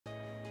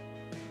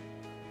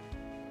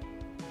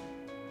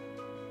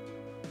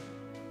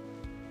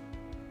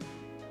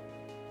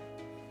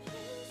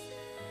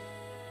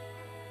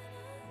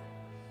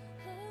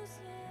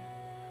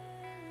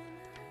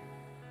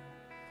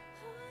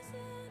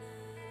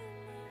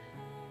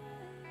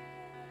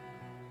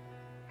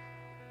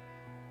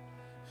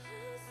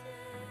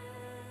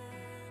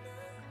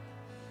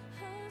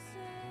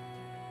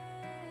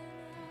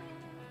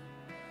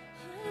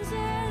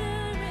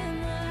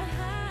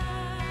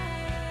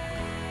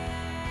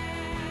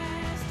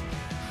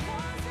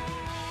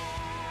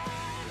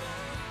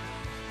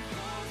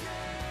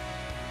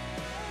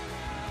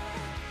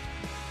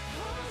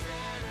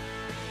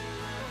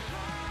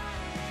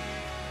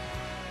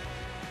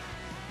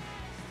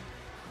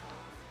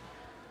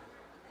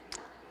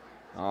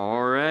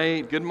All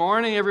right. Good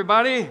morning,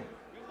 everybody. Good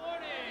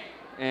morning.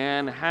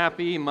 And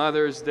happy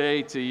Mother's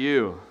Day to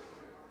you.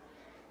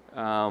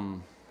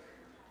 Let's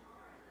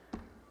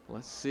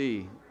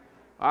see.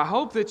 I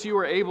hope that you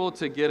were able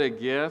to get a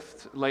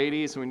gift,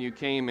 ladies, when you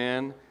came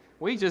in.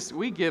 We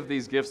give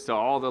these gifts to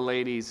all the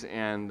ladies,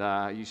 and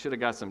you should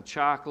have got some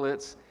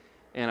chocolates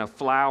and a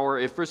flower.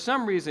 If for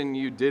some reason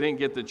you didn't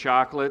get the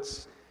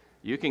chocolates,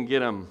 you can get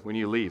them when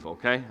you leave,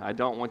 okay? I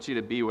don't want you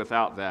to be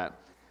without that.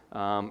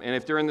 And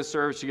if during the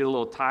service you get a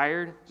little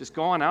tired, just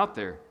go on out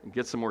there and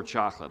get some more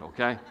chocolate,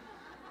 okay?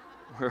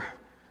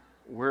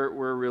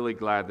 We're really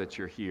glad that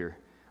you're here.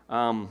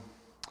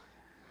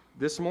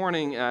 This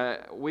morning,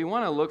 we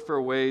want to look for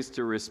ways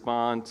to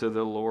respond to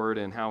the Lord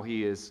and how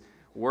He is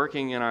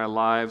working in our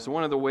lives.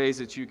 One of the ways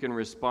that you can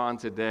respond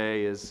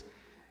today is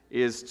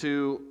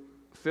to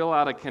fill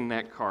out a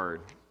Connect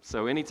card.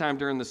 So anytime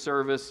during the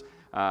service,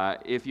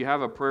 if you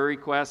have a prayer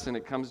request and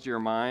it comes to your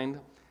mind,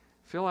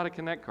 fill out a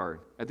Connect card.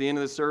 At the end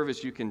of the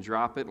service, you can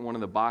drop it in one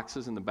of the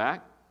boxes in the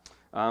back.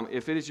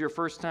 If it is your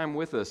first time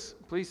with us,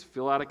 please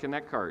fill out a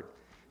Connect card.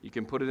 You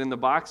can put it in the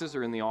boxes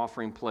or in the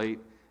offering plate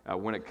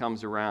when it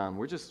comes around.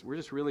 We're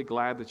just really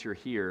glad that you're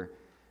here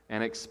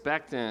and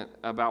expectant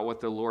about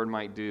what the Lord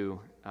might do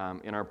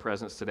in our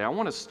presence today. I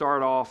want to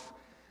start off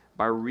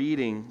by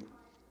reading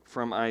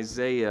from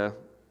Isaiah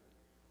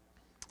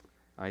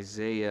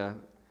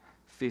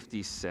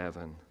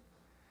 57,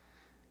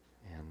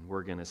 and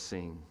we're going to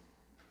sing.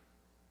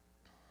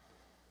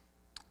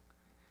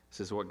 This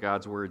is what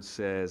God's Word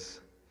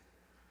says.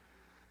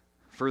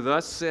 For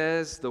thus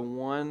says the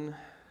one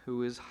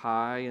who is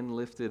high and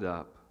lifted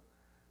up,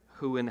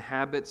 who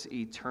inhabits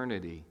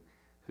eternity,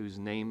 whose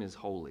name is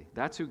holy.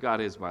 That's who God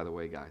is, by the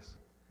way, guys.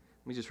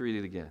 Let me just read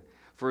it again.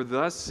 For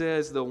thus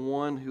says the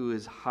one who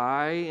is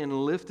high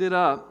and lifted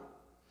up,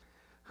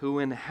 who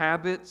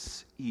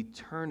inhabits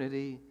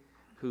eternity,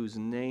 whose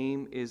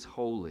name is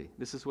holy.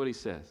 This is what he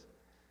says.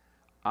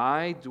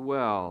 I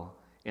dwell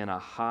in a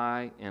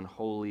high and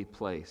holy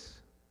place.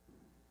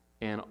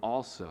 And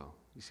also,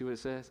 you see what it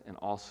says? And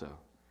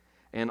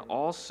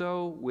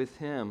also with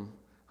him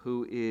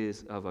who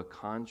is of a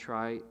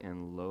contrite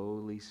and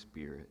lowly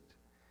spirit,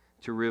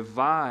 to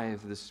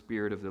revive the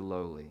spirit of the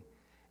lowly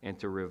and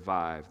to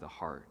revive the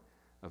heart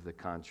of the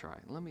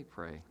contrite. Let me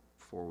pray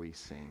before we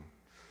sing.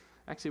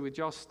 Actually, would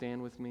y'all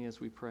stand with me as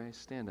we pray?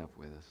 Stand up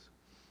with us.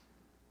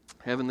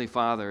 Heavenly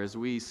Father, as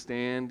we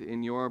stand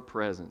in your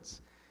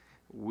presence,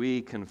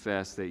 we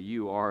confess that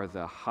you are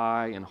the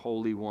high and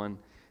holy one.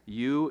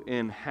 You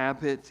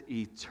inhabit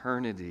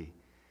eternity,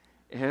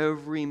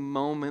 every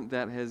moment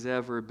that has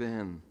ever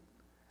been,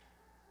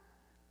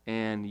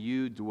 and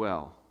you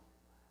dwell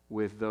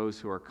with those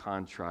who are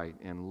contrite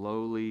and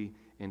lowly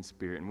in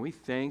spirit. And we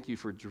thank you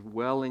for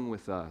dwelling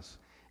with us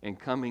and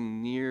coming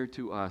near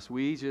to us.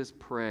 We just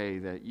pray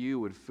that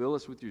you would fill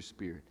us with your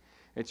Spirit,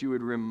 that you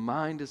would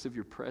remind us of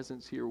your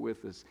presence here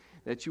with us,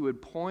 that you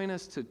would point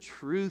us to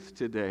truth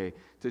today,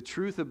 to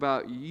truth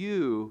about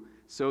you,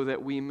 so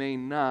that we may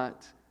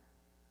not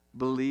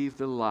believe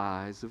the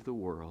lies of the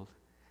world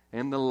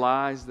and the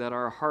lies that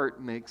our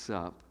heart makes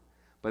up,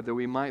 but that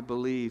we might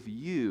believe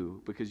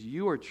you, because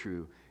you are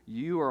true,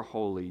 you are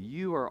holy,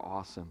 you are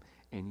awesome,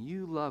 and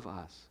you love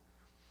us.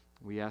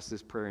 We ask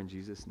this prayer in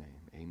Jesus' name.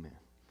 Amen.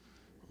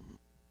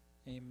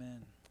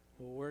 Amen.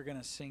 Well, we're going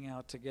to sing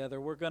out together.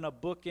 We're going to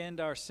bookend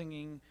our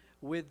singing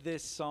with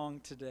this song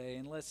today,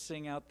 and let's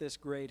sing out this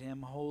great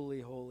hymn, Holy,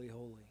 Holy,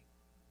 Holy.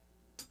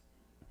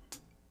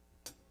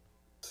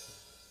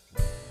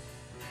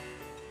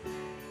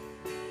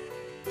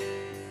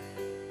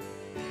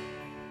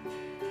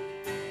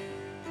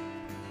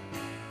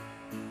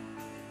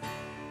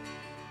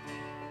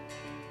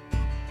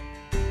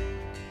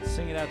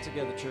 Sing it out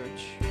together,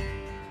 church.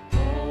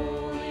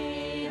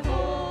 Holy,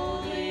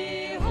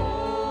 holy,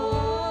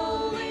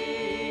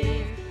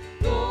 holy,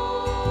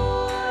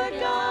 Lord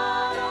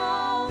God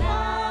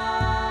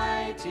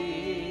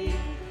Almighty.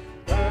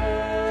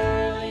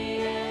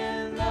 Early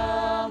in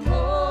the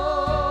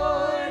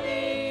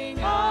morning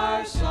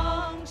our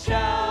song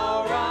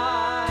shall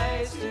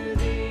rise to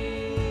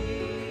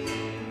thee.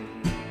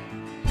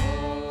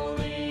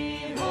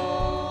 Holy,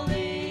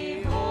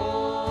 holy,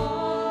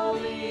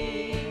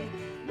 holy,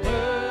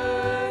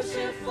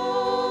 merciful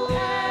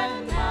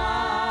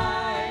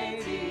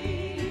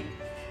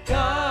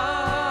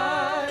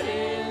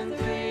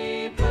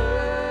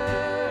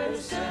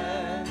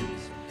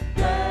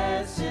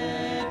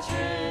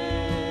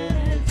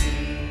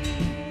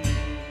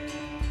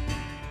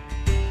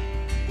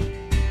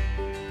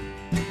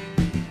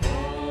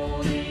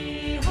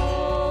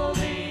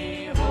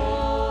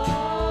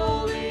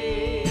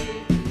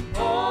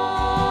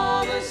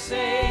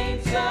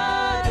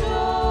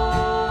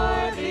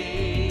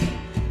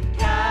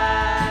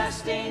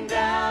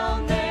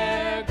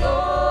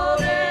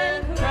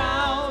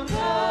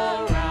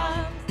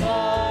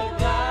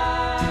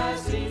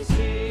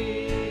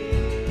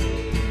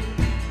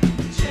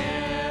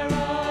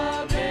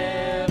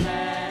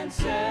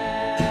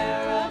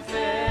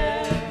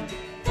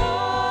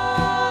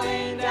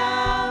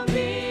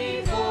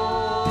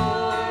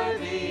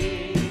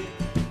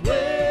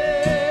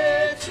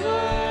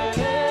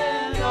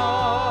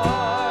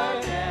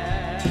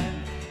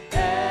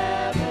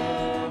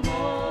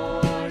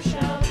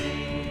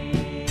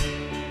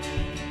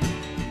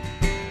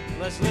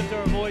Let's lift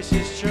our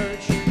voices,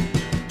 church.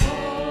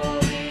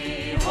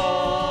 Holy,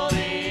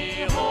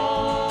 holy,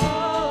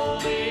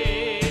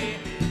 holy,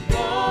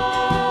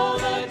 though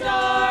the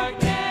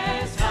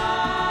darkness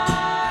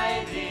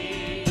hide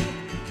thee,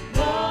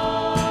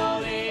 though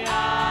the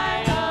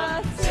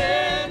eye of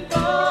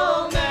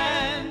sinful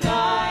men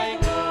thy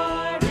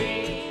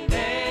glory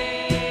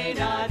may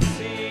not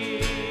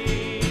see.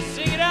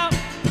 Sing it out.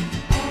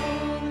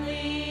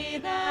 Only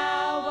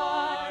thou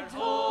art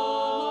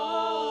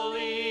holy,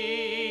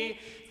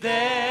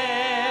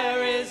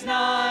 there is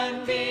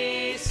none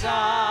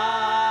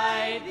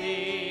beside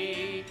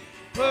thee,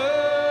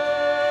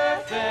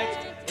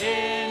 perfect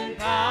in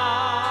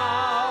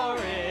power,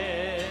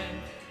 in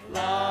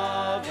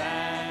love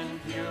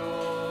and purity.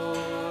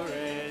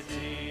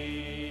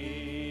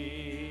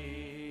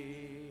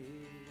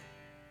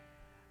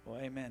 Well,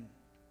 amen.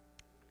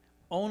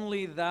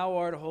 Only thou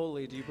art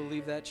holy. Do you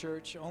believe that,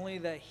 church? Only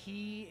that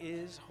he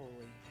is holy.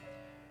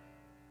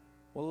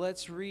 Well,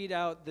 let's read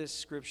out this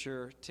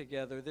scripture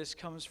together. This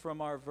comes from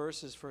our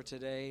verses for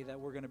today that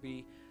we're going to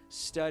be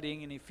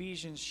studying in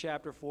Ephesians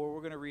chapter 4.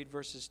 We're going to read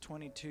verses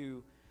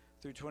 22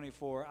 through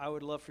 24. I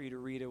would love for you to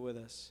read it with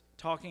us,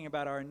 talking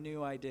about our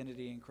new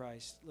identity in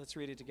Christ. Let's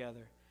read it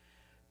together.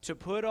 To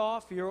put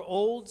off your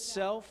old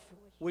self,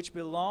 which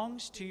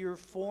belongs to your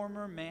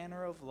former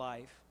manner of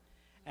life,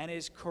 and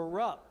is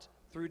corrupt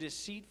through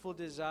deceitful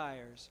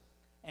desires,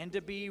 and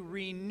to be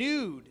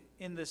renewed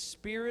in the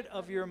spirit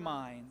of your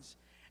minds,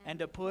 and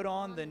to put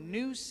on the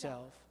new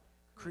self,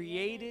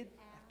 created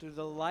after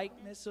the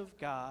likeness of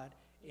God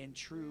in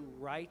true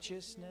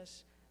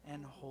righteousness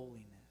and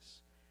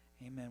holiness.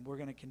 Amen. We're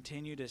going to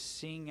continue to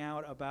sing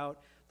out about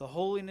the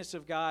holiness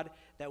of God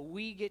that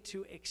we get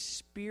to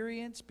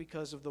experience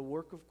because of the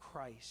work of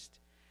Christ.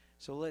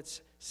 So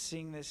let's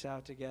sing this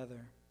out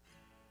together.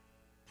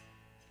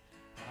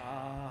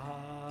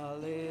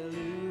 Hallelujah.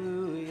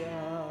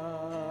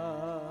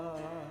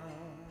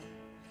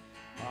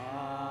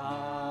 Hallelujah.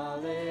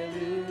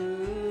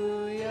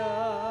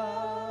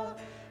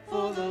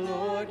 For the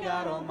Lord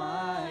God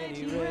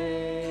Almighty reigns.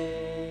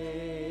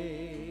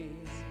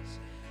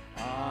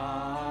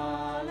 Hallelujah.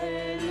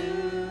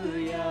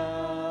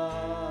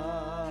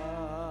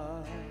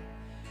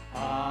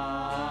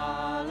 Hallelujah.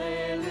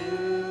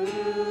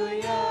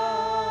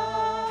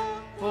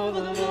 For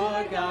the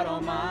Lord God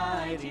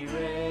Almighty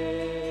reigns.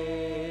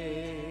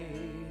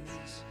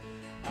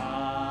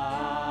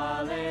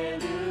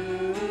 Hallelujah.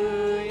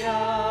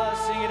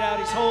 Sing it out.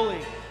 He's holy.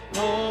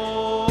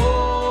 Holy,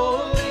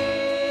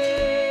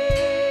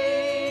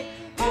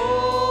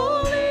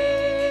 holy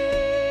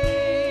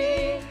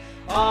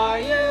are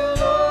you,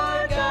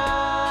 Lord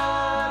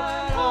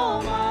God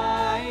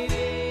Almighty.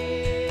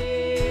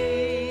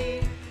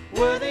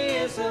 Worthy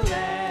is the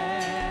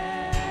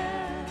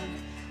Lamb.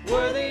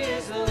 Worthy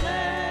is the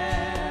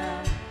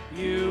Lamb.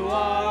 You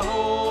are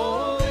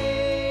holy,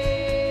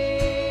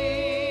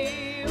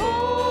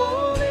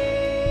 holy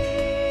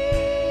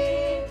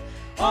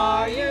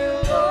are you,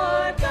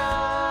 Lord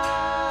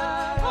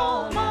God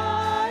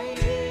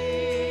Almighty.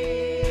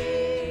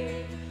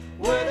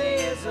 Worthy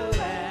is the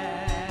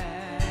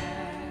Lamb.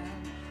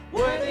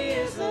 Worthy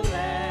is the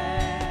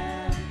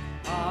Lamb.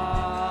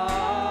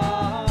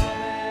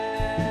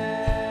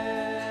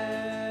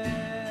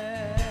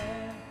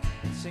 Amen.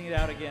 Sing it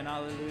out again.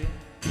 Hallelujah.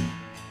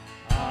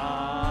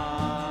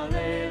 Hallelujah.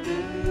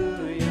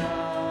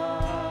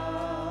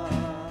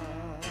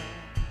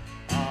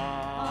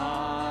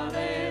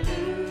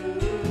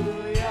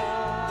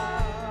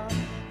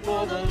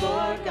 For the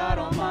Lord God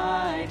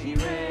Almighty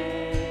reigns.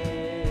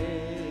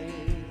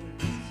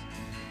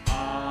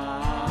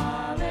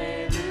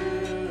 Hallelujah.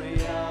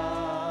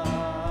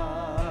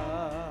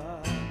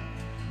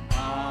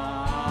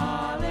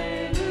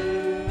 Hallelujah.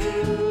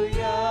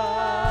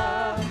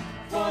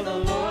 For the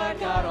Lord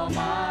God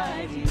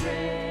Almighty reigns.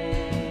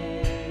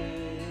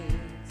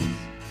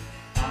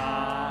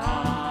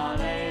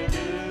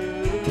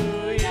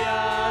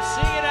 Hallelujah.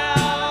 Sing it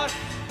out.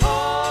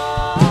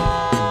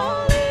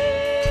 Holy,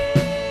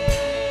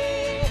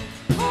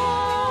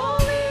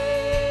 holy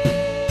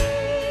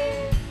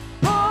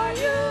are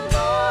you,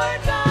 Lord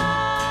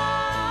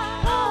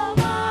God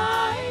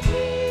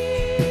Almighty.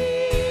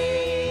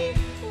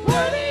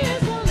 Worthy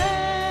is the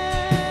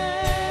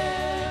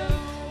Lamb.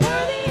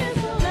 Worthy is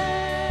the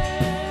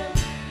Lamb.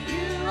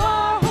 You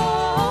are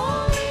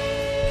holy,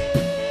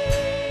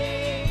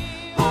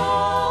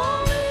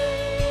 holy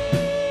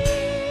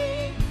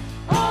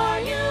are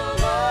you,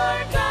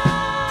 Lord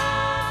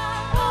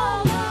God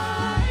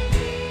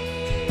Almighty.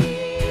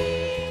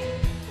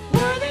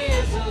 Worthy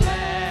is the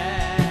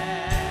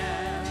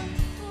Lamb.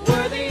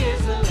 Worthy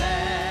is the Lamb.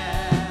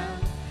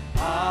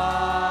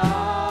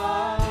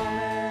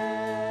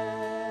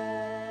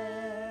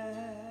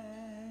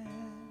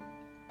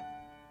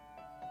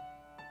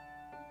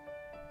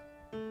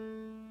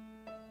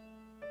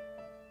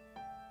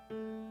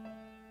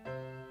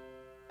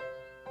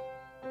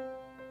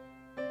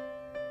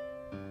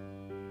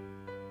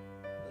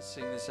 Let's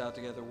sing this out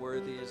together.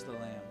 Worthy is the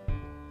Lamb.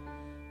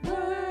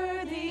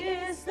 Worthy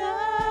is the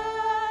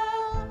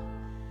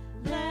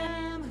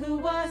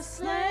was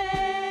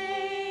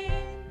slain.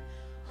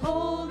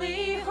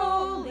 Holy,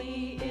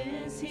 holy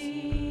is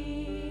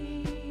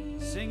he.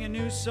 Sing a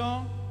new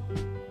song.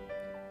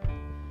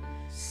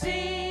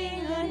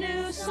 Sing a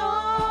new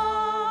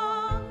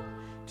song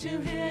to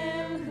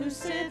him who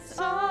sits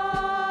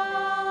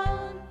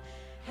on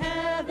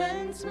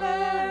heaven's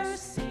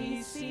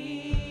mercy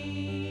seat.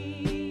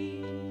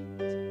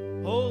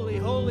 Holy,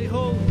 holy,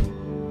 holy.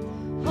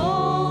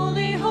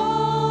 Holy,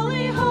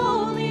 holy,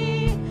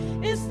 holy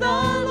is the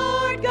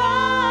Lord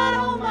God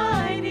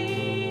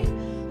Almighty,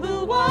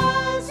 who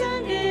was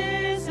and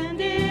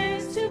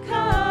is to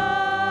come.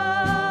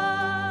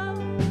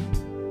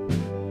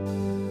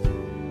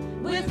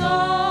 With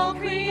all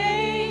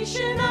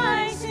creation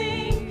I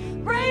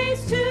sing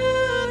praise to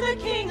the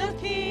King of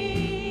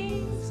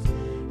Kings.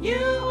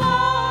 You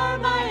are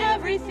my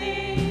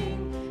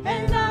everything,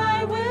 and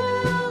I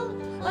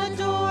will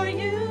adore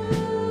you.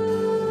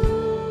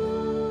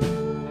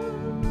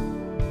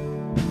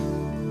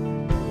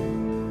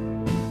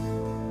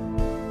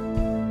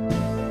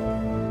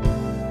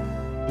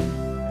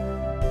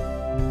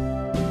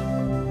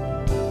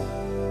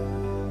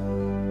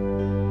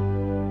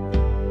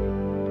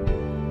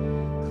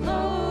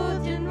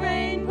 Clothed in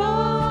rainbows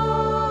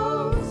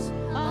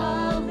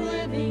of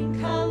living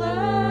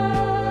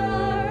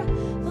color,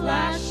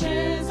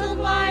 flashes of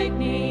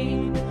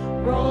lightning,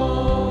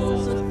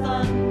 rolls of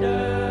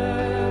thunder.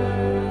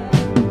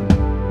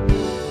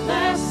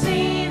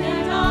 Blessing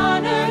and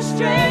honor,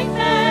 strength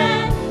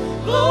and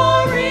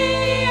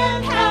glory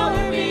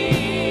empower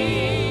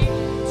me.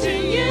 To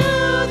you,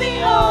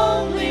 the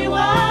only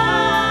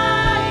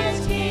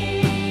wise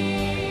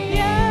King.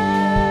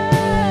 Yeah.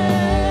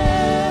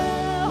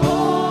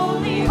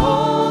 Holy,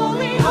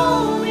 holy,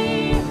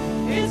 holy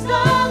is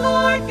the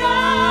Lord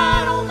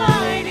God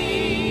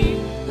Almighty,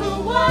 who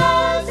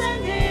was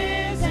and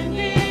is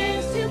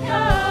to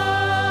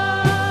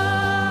come.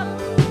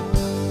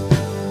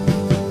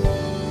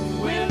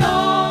 With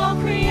all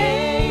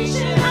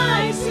creation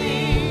I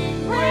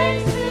sing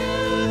praise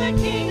to the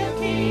King of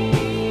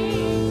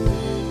Kings.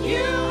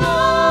 You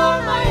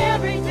are my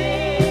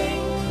everything,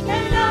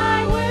 and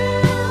I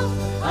will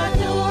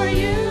adore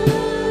you.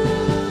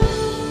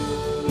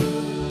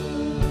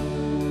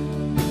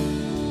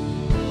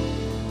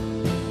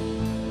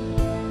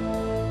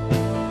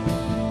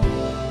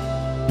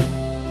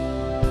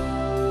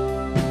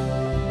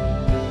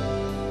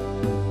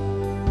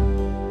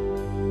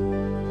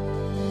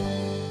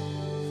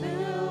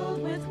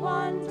 Filled with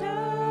wonder,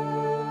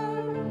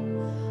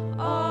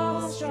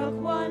 awestruck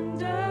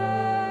wonder,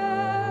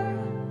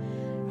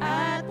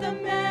 at the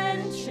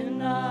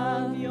mention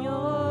of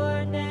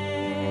your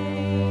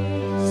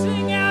name.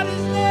 Sing out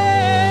his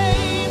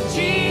name.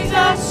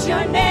 Jesus,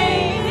 your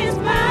name is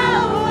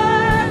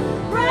power,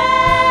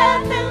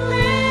 breath and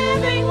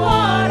living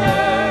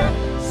water,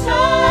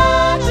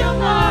 such a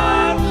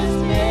marvelous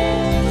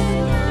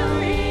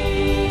mystery.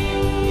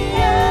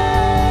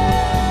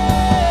 Yeah.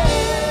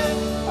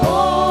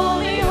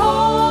 Holy,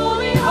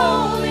 holy,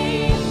 holy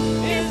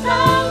is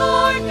the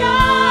Lord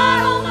God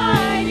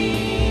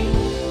Almighty,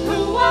 who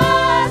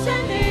was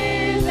and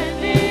is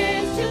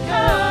to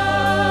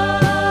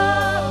come.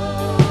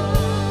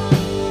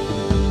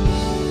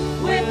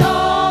 With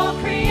all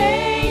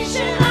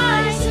creation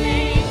I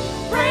sing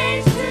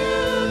praise to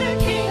the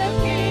King of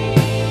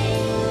Kings.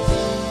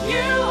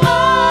 You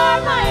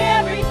are my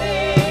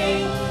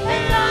everything,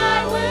 and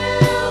I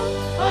will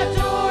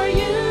adore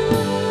you.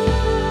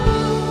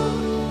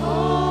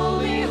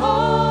 Holy,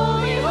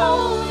 holy,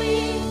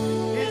 holy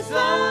is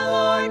the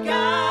Lord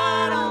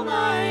God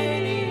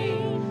Almighty,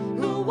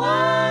 who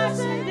was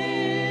and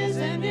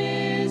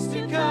is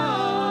to come.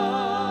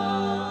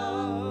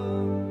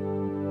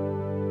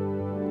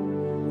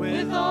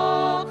 With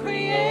all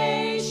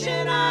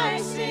creation I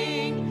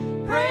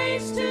sing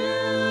praise to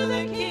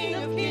the King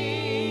of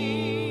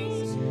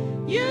Kings.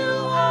 You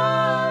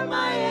are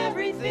my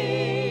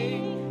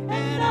everything,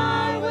 and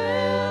I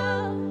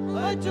will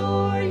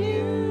adore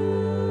you.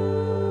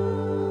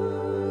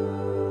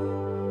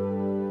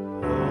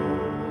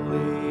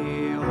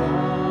 Holy,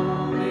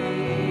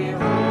 Holy, holy,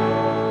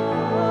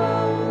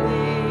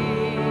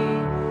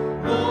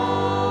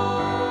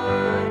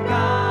 Lord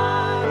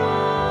God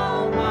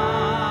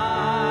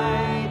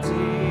Almighty.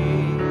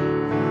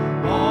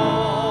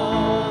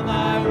 all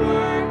thy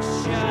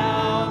works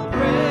shall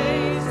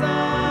praise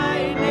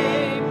thy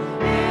name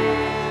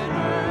in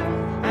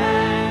earth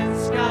and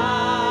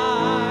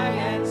sky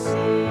and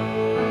sea.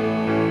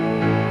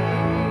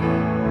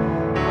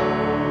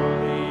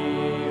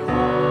 Holy,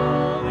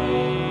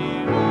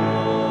 holy,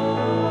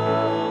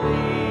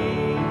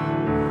 holy,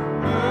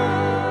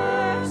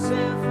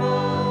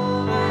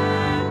 merciful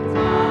and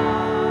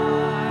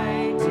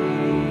mighty,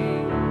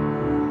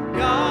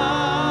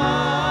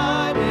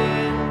 God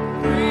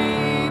in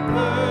three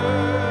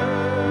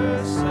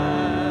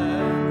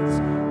persons,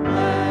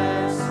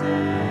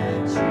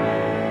 blessed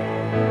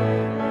Trinity.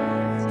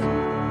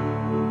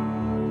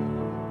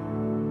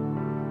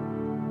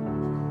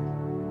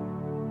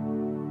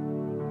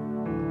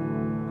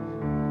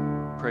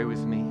 Pray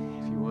with me,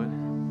 if you would.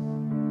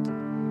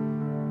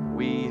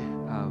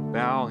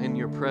 in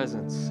your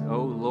presence.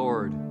 Oh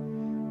Lord,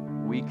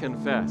 we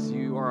confess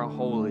you are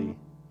holy.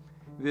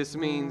 This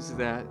means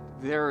that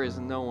there is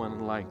no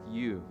one like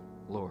you,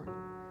 Lord.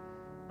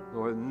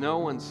 Lord, no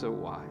one so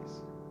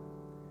wise.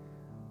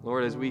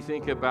 Lord, as we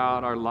think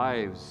about our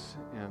lives,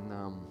 and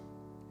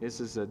this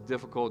is a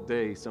difficult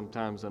day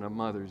sometimes on a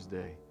Mother's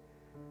Day.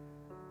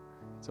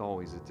 It's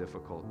always a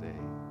difficult day.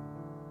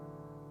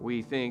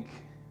 We think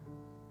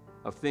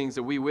of things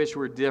that we wish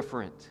were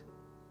different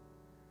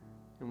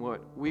and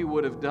what we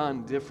would have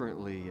done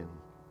differently.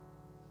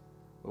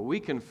 But we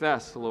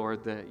confess,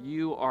 Lord, that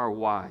you are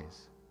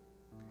wise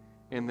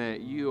and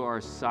that you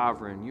are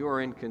sovereign. You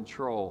are in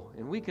control.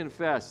 And we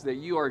confess that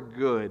you are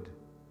good.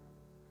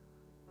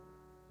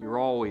 You're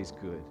always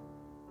good.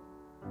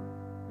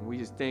 And we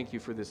just thank you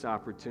for this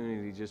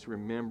opportunity to just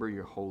remember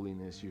your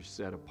holiness. You're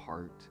set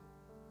apart.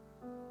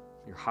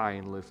 You're high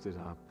and lifted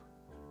up.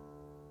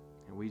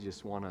 And we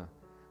just want to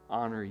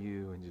honor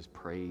you and just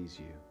praise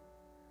you.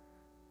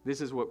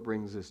 This is what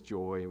brings us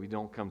joy. We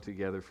don't come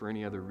together for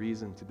any other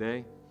reason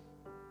today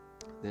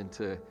than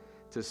to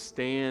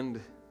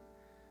stand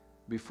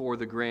before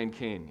the Grand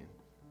Canyon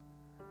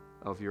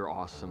of your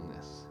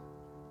awesomeness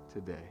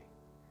today.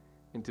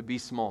 And to be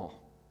small,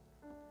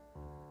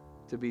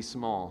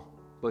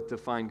 but to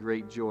find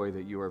great joy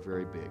that you are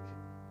very big.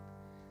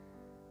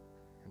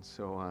 And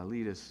so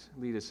lead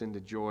us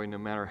into joy no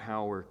matter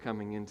how we're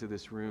coming into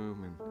this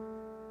room and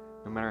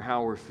no matter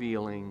how we're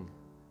feeling.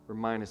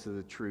 Remind us of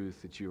the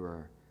truth that you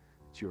are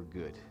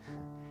good,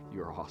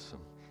 you are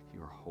awesome,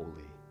 you are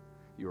holy,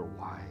 you are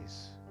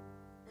wise,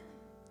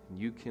 and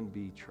you can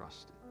be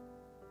trusted.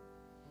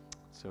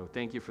 So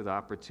thank you for the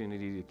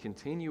opportunity to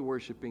continue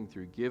worshiping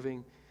through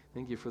giving.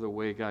 Thank you for the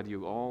way, God,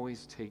 you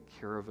always take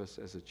care of us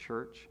as a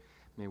church.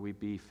 May we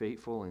be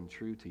faithful and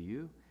true to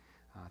you.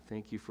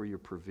 Thank you for your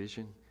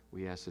provision.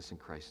 We ask this in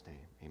Christ's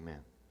name. Amen.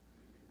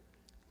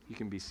 You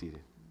can be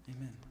seated.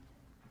 Amen.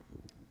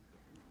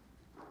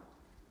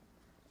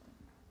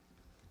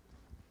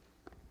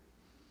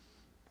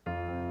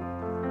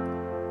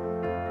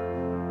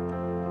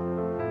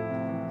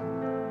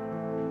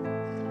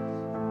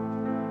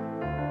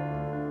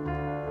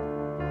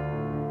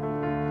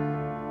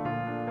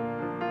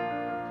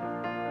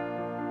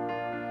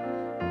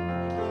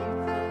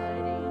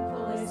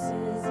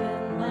 Voices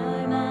in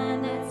my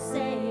mind that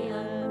say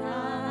I'm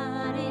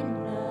not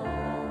enough.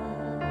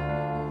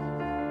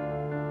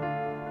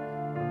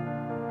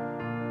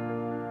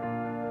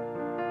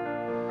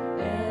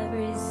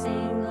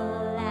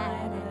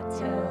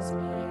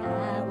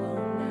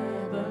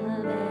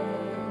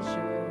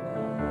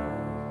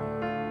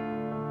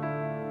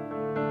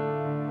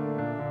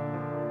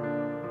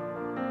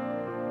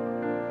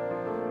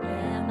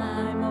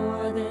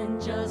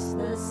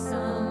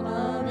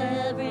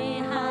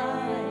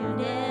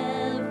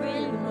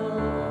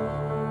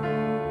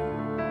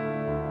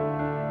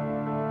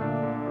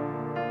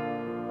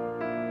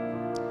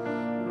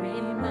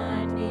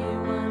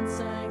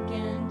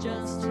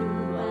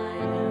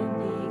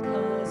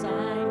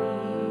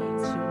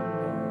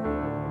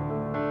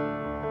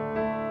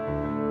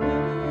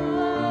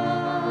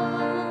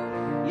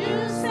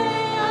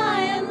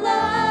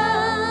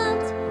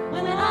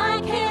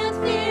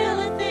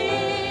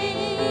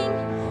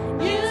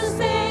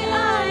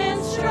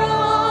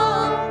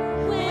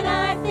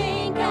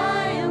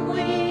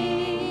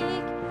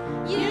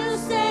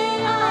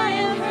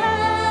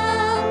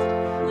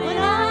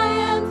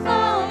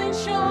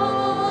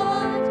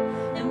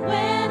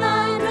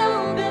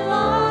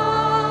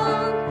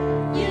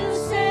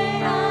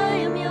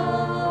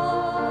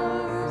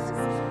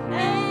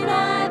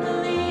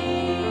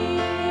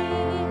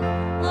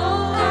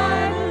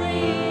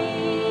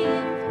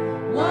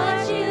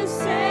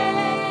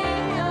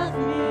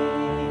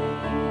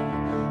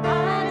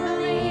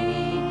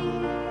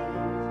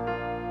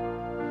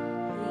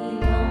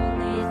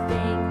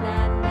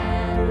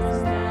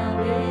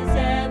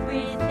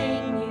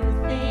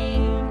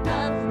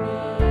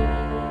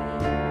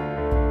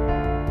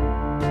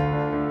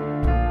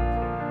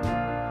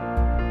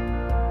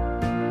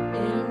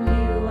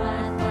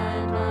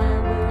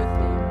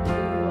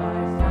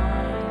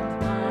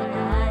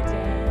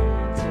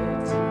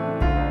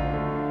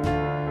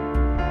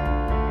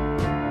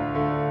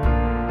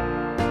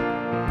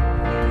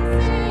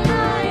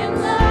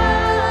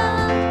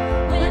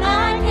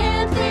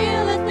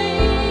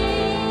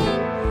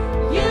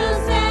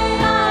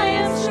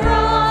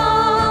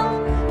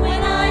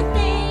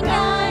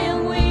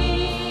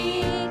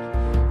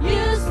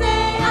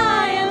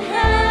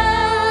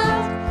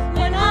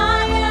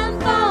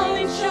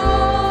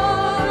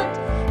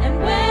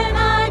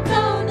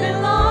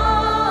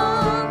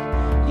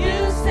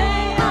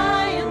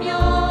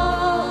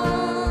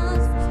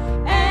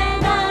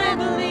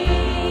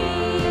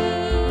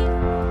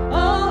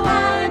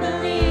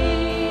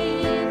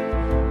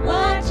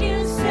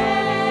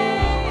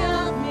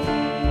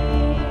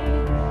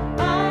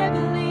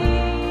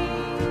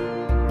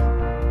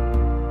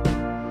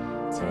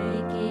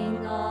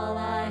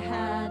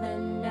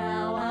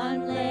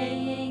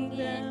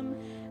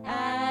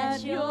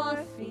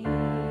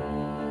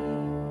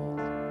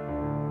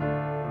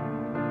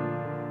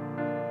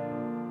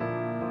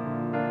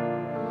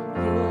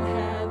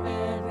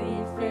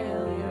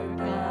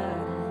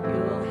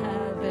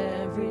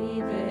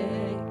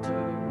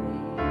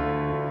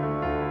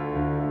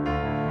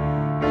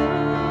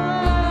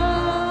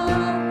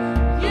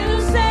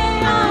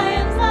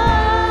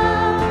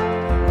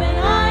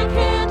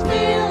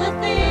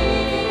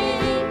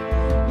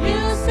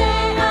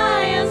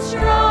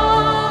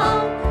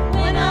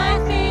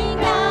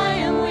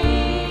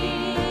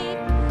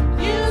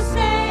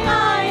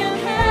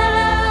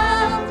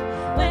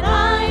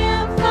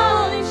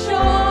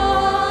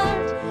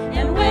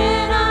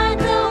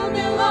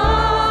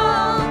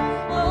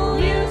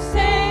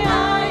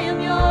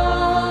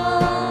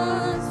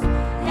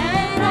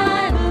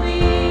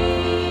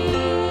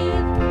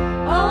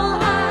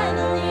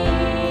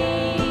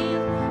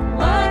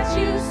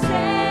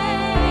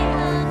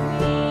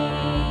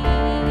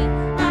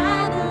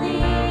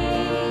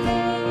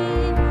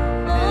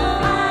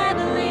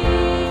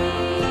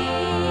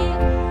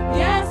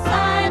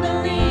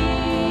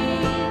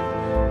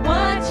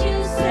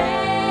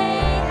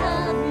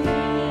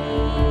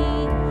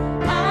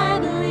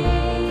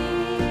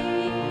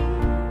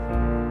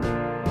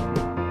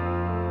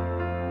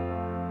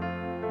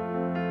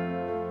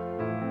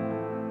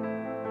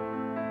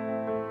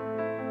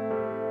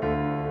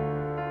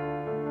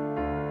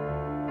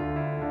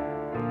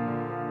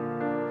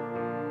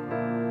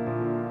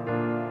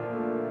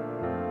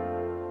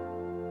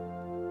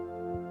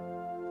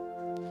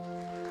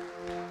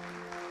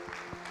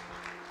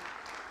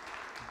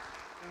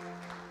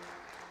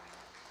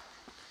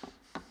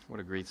 What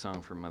a great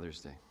song for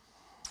Mother's Day.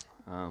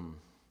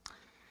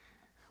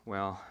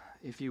 Well,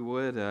 if you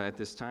would, at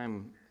this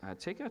time,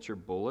 take out your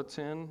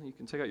bulletin. You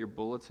can take out your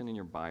bulletin and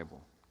your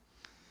Bible.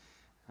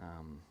 Let's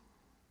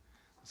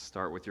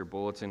start with your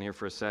bulletin here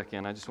for a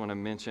second. I just want to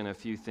mention a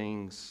few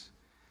things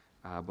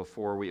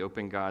before we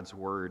open God's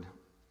Word.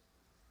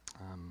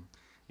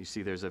 You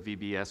see there's a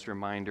VBS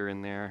reminder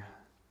in there.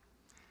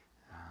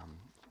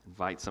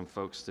 Invite some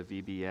folks to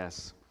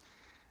VBS.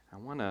 I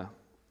want to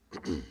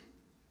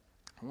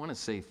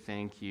say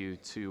thank you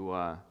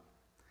to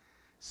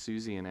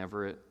Susie and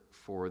Everett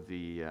for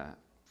the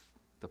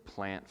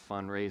plant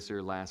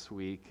fundraiser last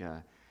week.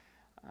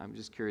 I'm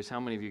just curious, how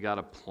many of you got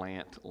a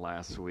plant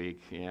last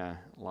week? Yeah,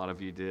 a lot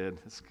of you did.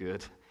 That's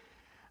good.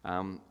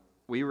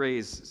 We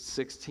raised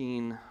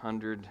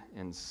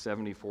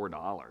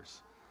 $1,674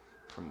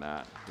 from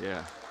that.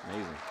 Yeah,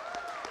 amazing.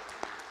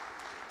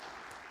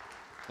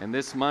 And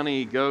this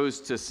money goes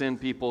to send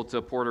people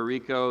to Puerto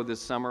Rico. This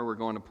summer we're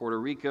going to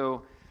Puerto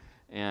Rico,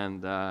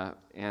 and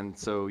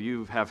so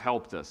you have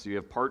helped us. You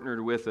have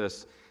partnered with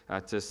us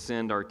to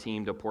send our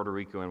team to Puerto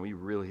Rico, and we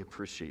really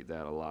appreciate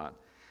that a lot.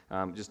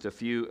 Just a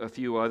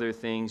few other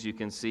things you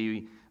can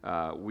see.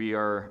 We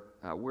are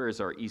where is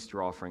our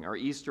Easter offering? Our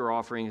Easter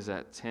offering is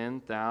at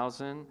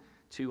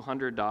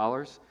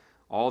 $10,200.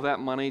 All that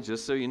money,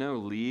 just so you know,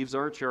 leaves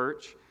our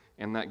church,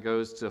 and that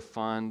goes to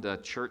fund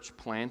church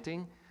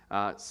planting.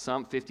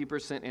 Some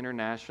 50%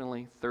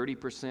 internationally,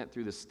 30%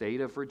 through the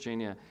state of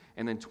Virginia,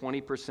 and then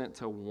 20%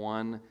 to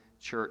one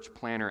church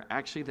planter,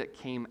 actually that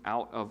came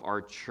out of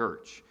our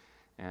church.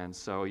 And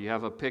so you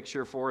have a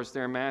picture for us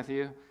there,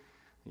 Matthew?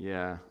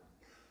 Yeah.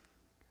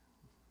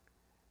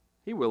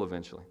 He will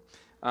eventually.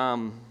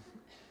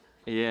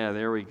 Yeah,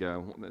 there we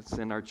go. Let's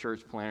send our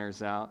church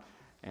planters out.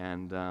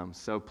 And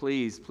so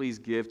please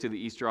give to the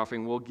Easter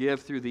offering. We'll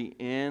give through the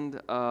end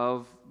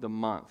of the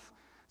month.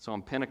 So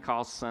on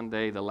Pentecost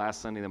Sunday, the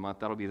last Sunday of the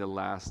month, that'll be the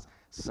last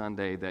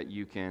Sunday that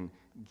you can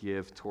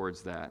give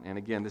towards that. And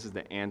again, this is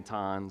the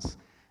Antons,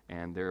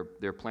 and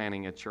they're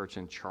planning a church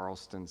in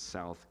Charleston,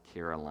 South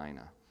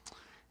Carolina.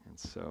 And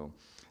so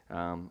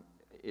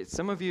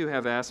some of you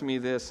have asked me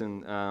this,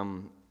 and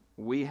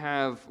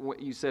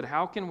you said,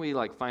 how can we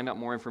find out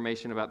more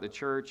information about the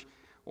church?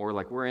 Or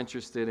we're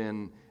interested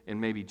in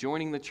maybe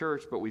joining the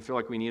church, but we feel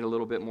like we need a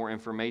little bit more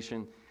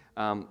information.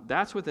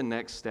 That's what the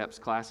Next Steps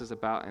class is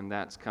about, and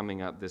that's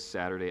coming up this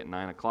Saturday at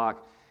 9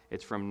 o'clock.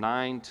 It's from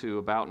 9 to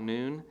about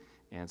noon,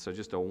 and so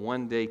just a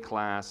one-day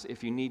class.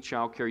 If you need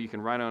childcare, you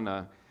can write on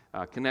a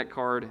Connect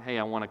card, hey,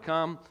 I want to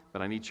come,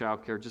 but I need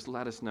childcare. Just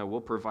let us know.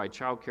 We'll provide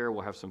childcare.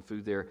 We'll have some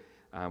food there.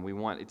 We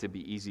want it to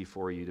be easy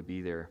for you to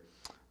be there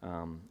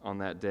on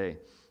that day.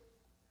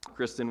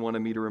 Kristen wanted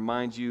me to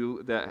remind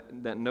you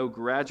that no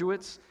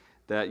graduates,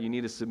 that you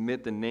need to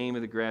submit the name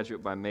of the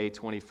graduate by May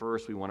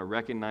 21st. We want to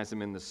recognize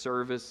them in the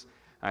service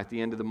at the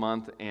end of the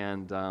month,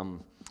 and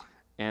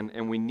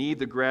we need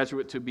the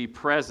graduate to be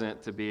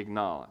present to be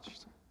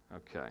acknowledged.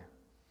 Okay.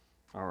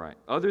 All right.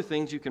 Other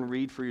things you can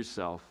read for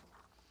yourself.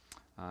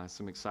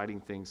 Some exciting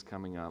things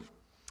coming up.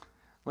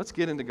 Let's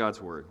get into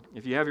God's Word.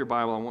 If you have your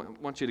Bible, I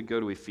want you to go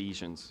to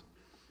Ephesians.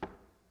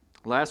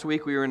 Last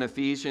week we were in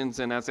Ephesians,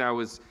 and as I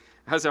was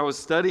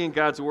studying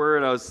God's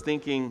Word, I was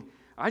thinking,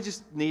 I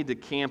just need to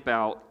camp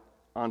out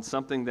on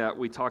something that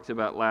we talked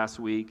about last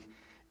week,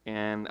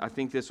 and I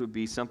think this would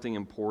be something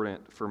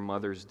important for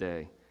Mother's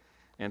Day.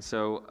 And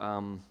so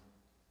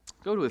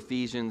go to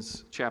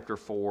Ephesians chapter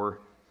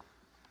 4.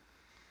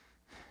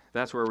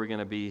 That's where we're going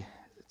to be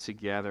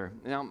together.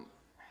 Now,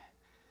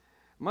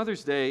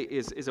 Mother's Day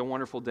is a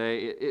wonderful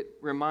day. It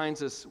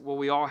reminds us, well,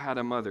 we all had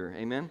a mother.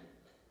 Amen?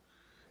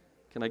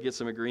 Can I get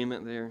some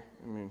agreement there?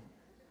 I mean,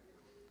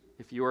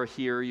 if you are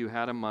here, you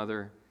had a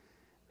mother.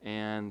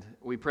 And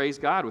we praise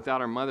God. Without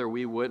our mother,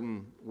 we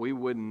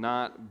would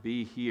not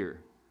be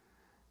here.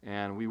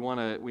 And we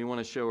want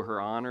to show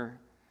her honor.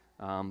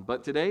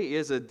 But today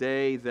is a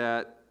day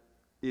that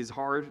is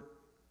hard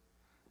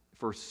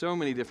for so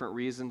many different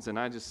reasons. And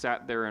I just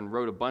sat there and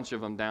wrote a bunch of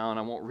them down.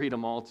 I won't read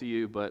them all to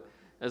you. But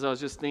as I was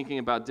just thinking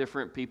about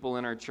different people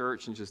in our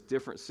church and just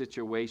different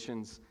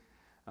situations,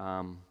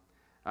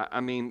 I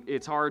mean,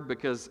 it's hard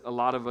because a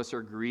lot of us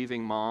are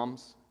grieving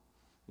moms.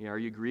 You know, are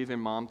you grieving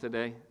mom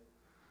today?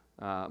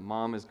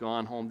 Mom has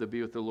gone home to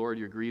be with the Lord.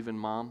 You're grieving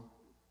mom.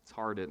 It's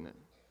hard, isn't it?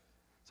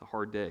 It's a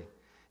hard day.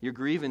 You're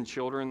grieving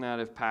children that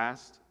have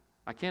passed.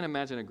 I can't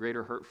imagine a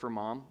greater hurt for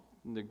mom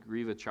than to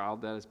grieve a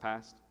child that has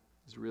passed.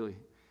 It's really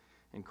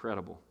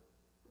incredible.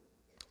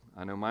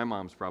 I know my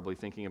mom's probably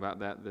thinking about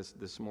that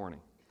this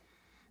morning.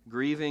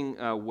 Grieving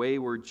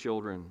wayward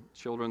children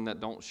that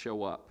don't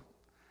show up.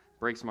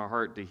 Breaks my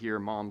heart to hear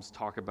moms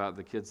talk about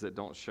the kids that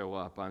don't show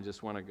up. I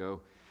just want to go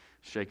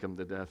shake them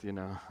to death, you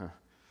know.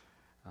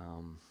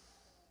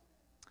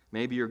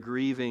 Maybe you're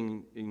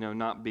grieving,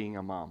 not being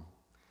a mom.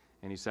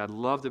 And you say, I'd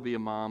love to be a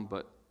mom,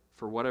 but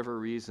for whatever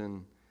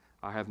reason,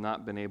 I have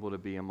not been able to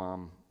be a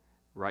mom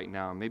right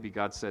now. And maybe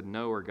God said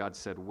no, or God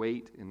said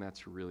wait, and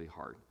that's really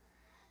hard.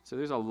 So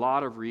there's a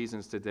lot of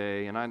reasons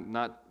today, and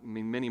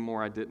many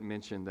more I didn't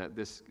mention, that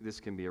this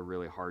can be a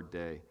really hard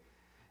day.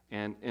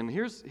 And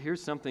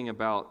here's something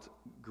about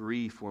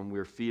grief when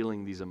we're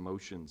feeling these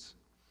emotions.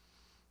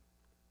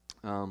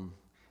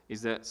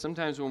 Is that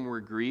sometimes when we're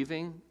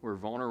grieving, we're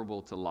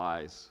vulnerable to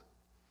lies.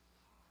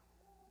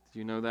 Do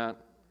you know that?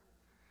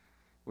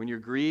 When you're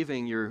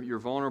grieving, you're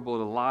vulnerable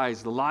to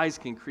lies. The lies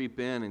can creep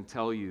in and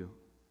tell you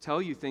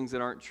things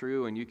that aren't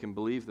true, and you can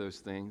believe those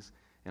things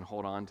and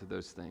hold on to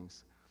those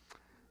things.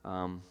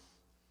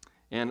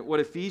 And what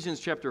Ephesians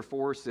chapter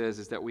 4 says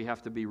is that we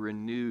have to be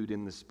renewed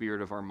in the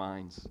spirit of our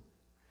minds.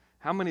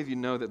 How many of you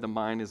know that the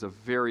mind is a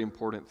very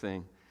important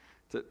thing?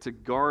 To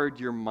guard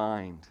your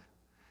mind.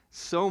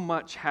 So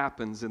much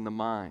happens in the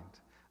mind.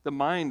 The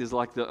mind is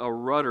like a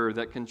rudder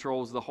that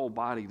controls the whole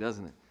body,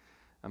 doesn't it?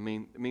 I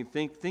mean,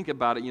 think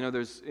about it. You know,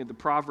 the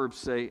Proverbs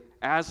say,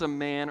 as a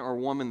man or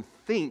woman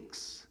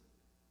thinks,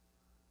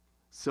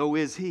 so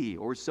is he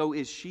or so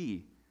is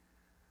she.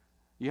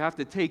 You have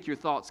to take your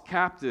thoughts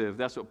captive.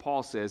 That's what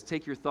Paul says.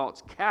 Take your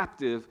thoughts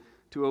captive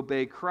to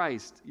obey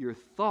Christ. Your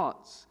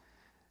thoughts.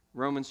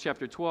 Romans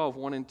chapter 12,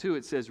 1 and 2,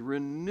 it says,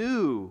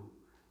 renew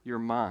your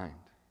mind.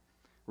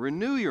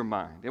 Renew your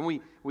mind. And we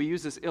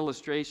used this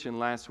illustration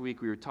last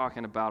week. We were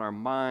talking about our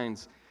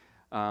minds.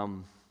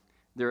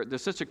 They're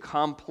such a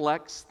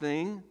complex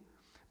thing,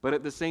 but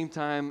at the same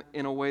time,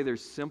 in a way, they're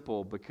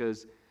simple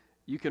because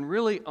you can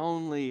really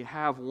only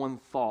have one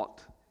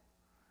thought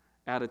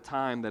at a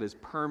time that is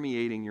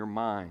permeating your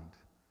mind.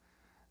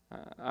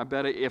 I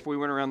bet if we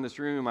went around this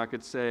room, I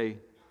could say,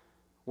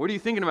 what are you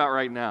thinking about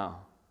right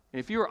now? And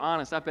if you were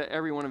honest, I bet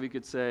every one of you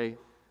could say,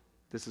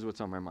 this is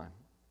what's on my mind.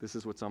 This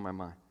is what's on my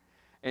mind.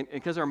 And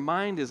because our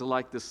mind is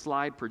like the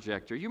slide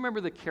projector. You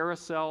remember the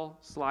carousel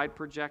slide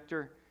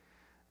projector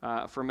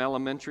from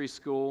elementary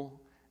school?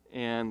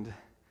 And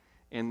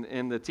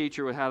the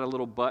teacher had a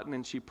little button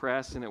and she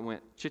pressed and it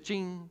went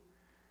cha-ching,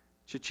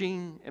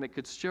 cha-ching, and it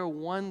could show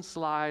one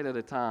slide at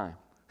a time.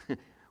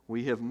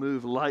 We have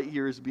moved light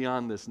years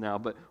beyond this now,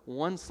 but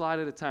one slide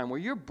at a time. Well,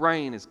 your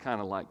brain is kind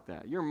of like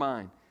that, your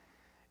mind.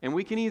 And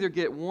we can either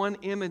get one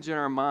image in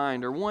our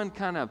mind or one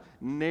kind of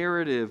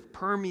narrative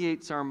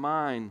permeates our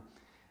mind,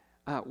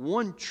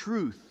 one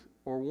truth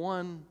or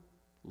one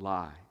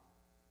lie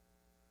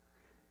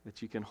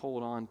that you can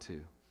hold on to.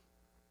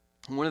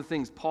 And one of the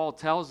things Paul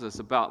tells us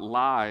about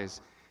lies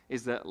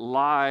is that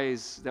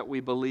lies that we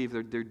believe,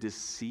 they're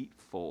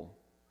deceitful.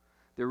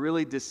 They're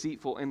really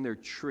deceitful and they're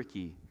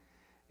tricky.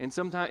 And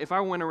sometimes, if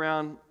I went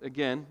around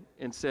again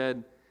and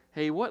said,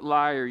 hey, what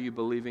lie are you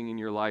believing in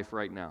your life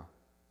right now?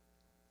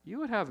 You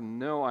would have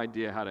no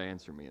idea how to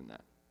answer me in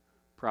that,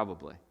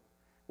 probably.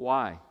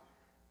 Why?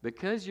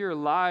 Because your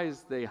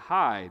lies, they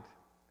hide.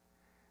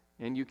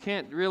 And you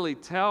can't really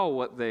tell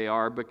what they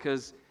are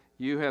because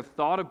you have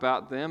thought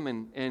about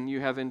them and you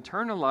have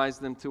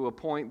internalized them to a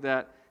point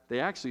that they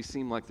actually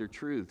seem like they're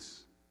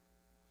truths.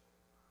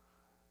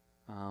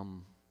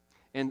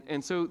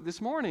 And so this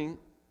morning,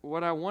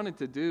 what I wanted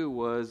to do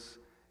was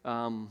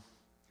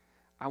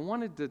I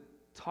wanted to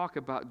talk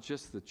about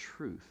just the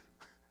truth.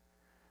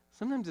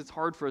 Sometimes it's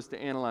hard for us to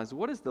analyze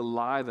what is the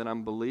lie that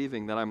I'm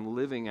believing, that I'm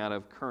living out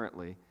of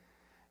currently,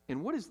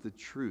 and what is the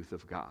truth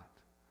of God?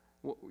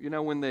 Well, you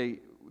know, when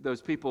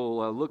those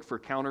people look for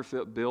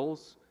counterfeit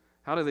bills,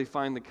 how do they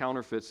find the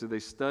counterfeits? Do they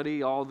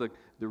study all the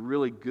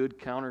really good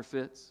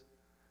counterfeits?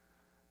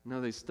 No,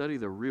 they study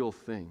the real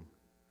thing.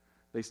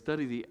 They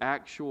study the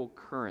actual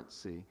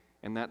currency,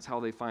 and that's how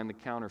they find the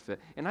counterfeit.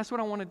 And that's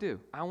what I want to do.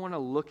 I want to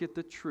look at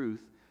the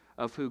truth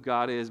of who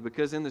God is,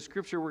 because in the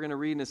scripture we're going to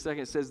read in a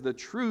second, it says the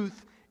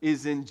truth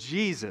is in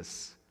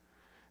Jesus.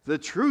 The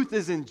truth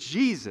is in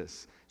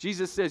Jesus.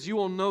 Jesus says you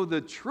will know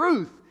the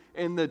truth,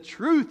 and the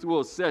truth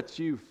will set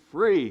you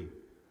free.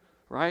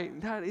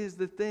 Right? That is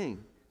the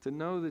thing, to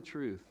know the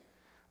truth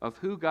of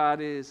who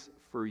God is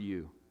for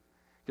you.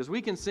 Because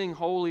we can sing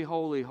holy,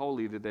 holy,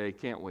 holy today,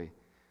 can't we?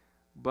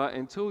 But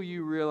until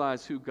you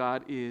realize who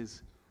God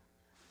is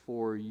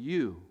for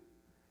you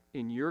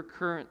in your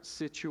current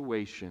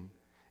situation,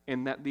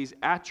 and that these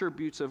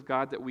attributes of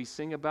God that we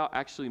sing about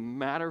actually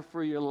matter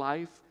for your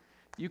life,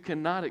 you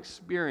cannot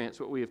experience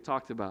what we have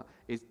talked about,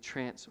 is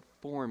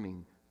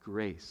transforming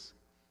grace.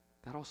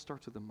 That all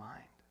starts with the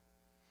mind.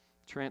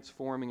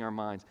 Transforming our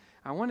minds.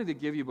 I wanted to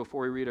give you,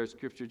 before we read our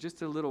scripture,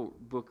 just a little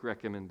book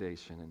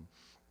recommendation.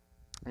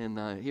 And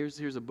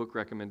here's a book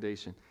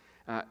recommendation.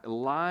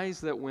 Lies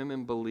That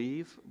Women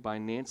Believe by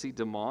Nancy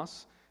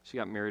DeMoss. She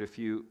got married a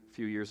few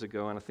years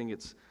ago, and I think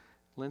it's,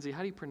 Lindsay, how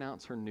do you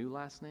pronounce her new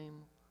last name?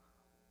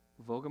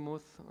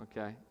 Vogemuth?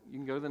 Okay. You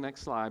can go to the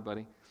next slide,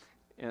 buddy.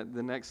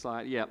 The next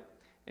slide, yep.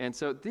 And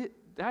so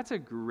that's a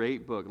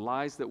great book,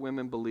 Lies That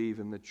Women Believe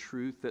and the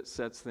Truth That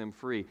Sets Them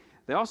Free.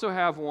 They also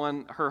have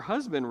one, her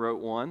husband wrote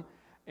one,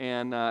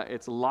 and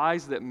it's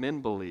Lies That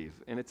Men Believe.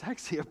 And it's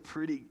actually a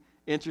pretty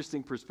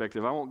interesting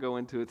perspective. I won't go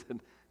into it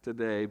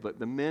today, but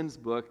the men's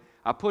book,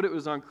 it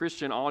was on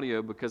Christian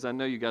audio because I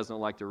know you guys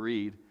don't like to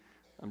read.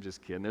 I'm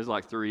just kidding. There's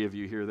like 3 of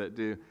you here that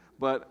do.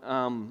 But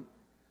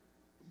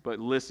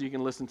listen, you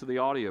can listen to the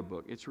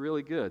audiobook. It's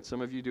really good.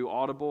 Some of you do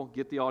Audible.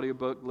 Get the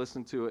audiobook,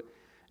 listen to it.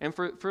 And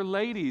for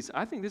ladies,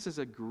 I think this is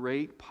a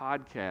great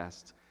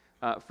podcast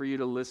for you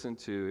to listen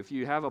to. If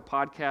you have a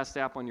podcast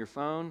app on your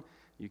phone,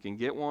 you can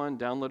get one,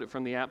 download it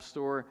from the App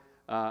Store.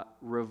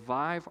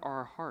 Revive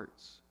Our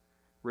Hearts.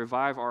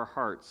 Revive Our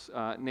Hearts.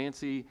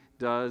 Nancy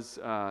does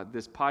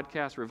this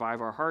podcast,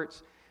 Revive Our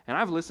Hearts, and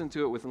I've listened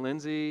to it with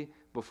Lindsay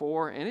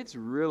before, and it's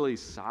really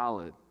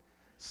solid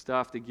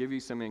stuff to give you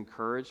some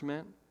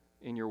encouragement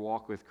in your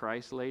walk with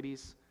Christ,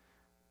 ladies.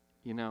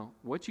 You know,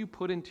 what you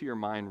put into your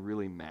mind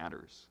really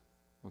matters,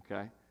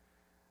 okay?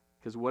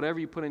 Because whatever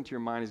you put into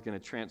your mind is going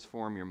to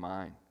transform your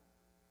mind.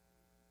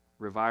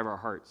 Revive Our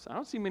Hearts. I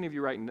don't see many of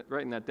you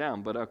writing that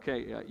down, but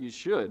okay, you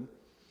should.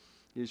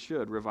 You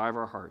should. Revive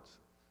Our Hearts.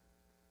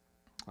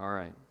 All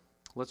right.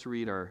 Let's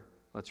read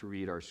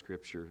our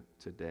scripture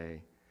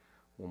today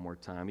one more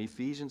time.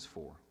 Ephesians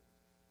 4.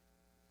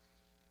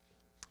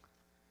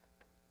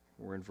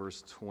 We're in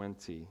verse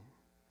 20.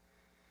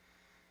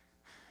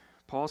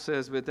 Paul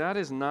says, "But that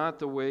is not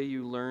the way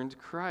you learned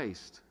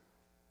Christ."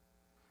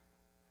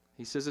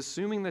 He says,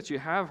 "Assuming that you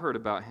have heard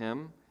about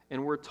him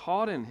and were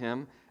taught in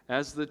him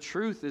as the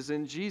truth is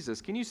in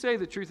Jesus." Can you say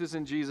the truth is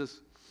in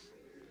Jesus?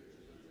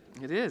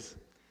 It is.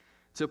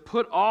 "To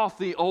put off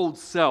the old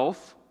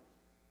self,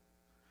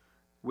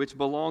 which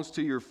belongs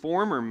to your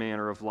former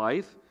manner of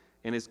life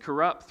and is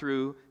corrupt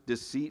through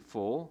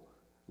deceitful,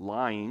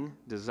 lying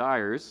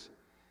desires,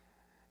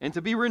 and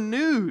to be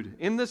renewed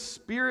in the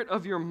spirit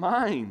of your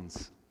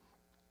minds,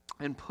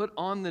 and put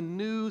on the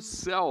new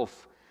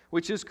self,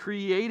 which is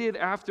created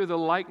after the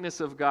likeness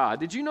of God."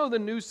 Did you know the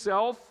new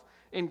self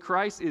in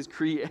Christ is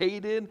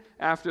created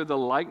after the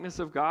likeness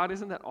of God?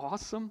 Isn't that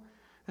awesome?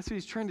 That's what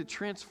he's trying to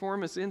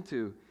transform us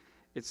into.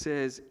 It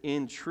says,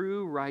 "in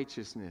true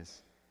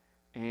righteousness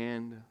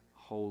and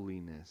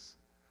holiness."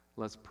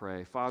 Let's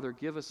pray. Father,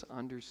 give us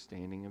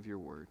understanding of your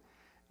word.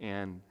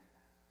 And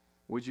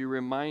would you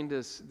remind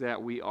us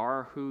that we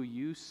are who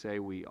you say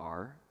we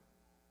are,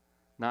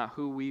 not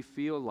who we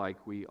feel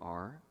like we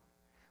are.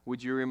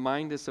 Would you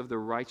remind us of the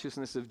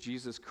righteousness of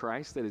Jesus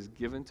Christ that is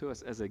given to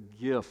us as a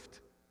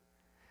gift?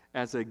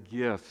 As a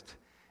gift.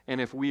 And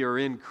if we are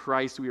in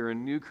Christ, we are a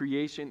new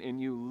creation,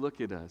 and you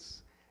look at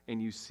us and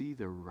you see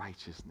the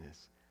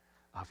righteousness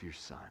of your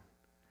Son.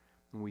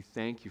 And we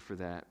thank you for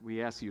that.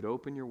 We ask you to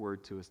open your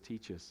word to us,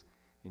 teach us.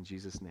 In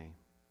Jesus' name,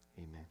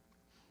 amen.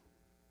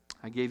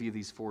 I gave you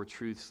these 4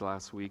 truths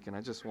last week, and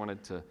I just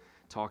wanted to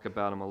talk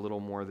about them a little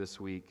more this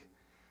week.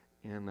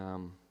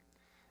 And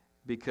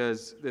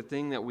because the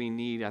thing that we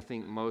need, I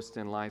think, most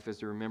in life is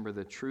to remember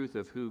the truth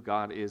of who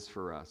God is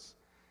for us.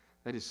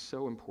 That is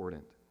so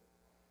important.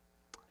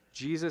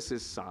 Jesus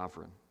is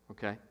sovereign,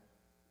 okay?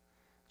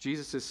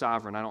 Jesus is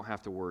sovereign. I don't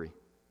have to worry,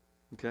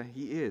 okay?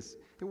 He is.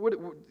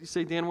 You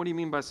say, Dan, what do you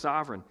mean by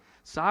sovereign?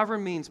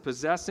 Sovereign means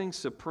possessing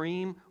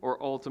supreme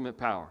or ultimate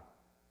power.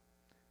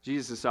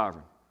 Jesus is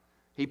sovereign.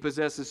 He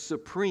possesses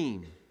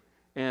supreme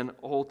and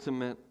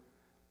ultimate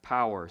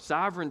power.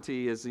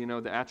 Sovereignty is,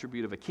 the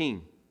attribute of a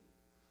king.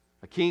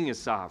 A king is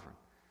sovereign.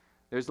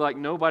 There's like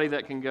nobody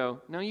that can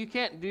go, no, you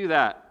can't do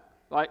that.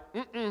 Like,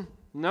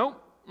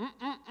 nope,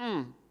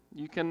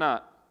 you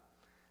cannot.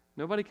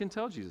 Nobody can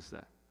tell Jesus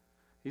that.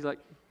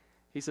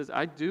 He says,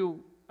 I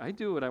do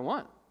what I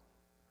want.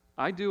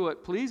 I do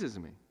what pleases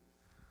me.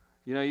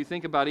 You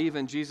think about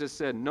even Jesus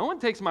said, no one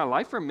takes my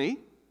life from me.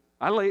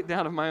 I lay it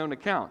down of my own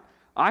account.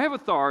 I have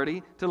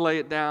authority to lay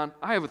it down.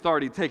 I have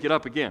authority to take it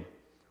up again.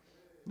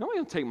 No one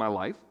will take my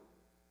life.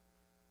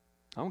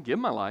 I won't give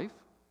my life,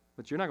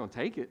 but you're not going to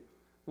take it.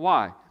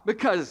 Why?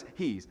 Because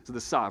he's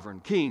the sovereign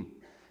king.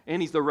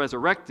 And he's the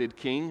resurrected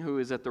king who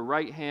is at the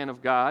right hand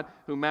of God,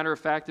 who, matter of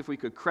fact, if we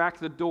could crack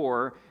the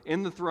door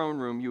in the throne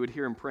room, you would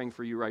hear him praying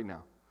for you right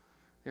now.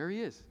 There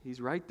he is.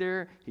 He's right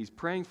there. He's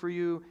praying for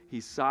you.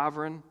 He's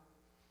sovereign.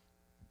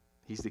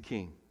 He's the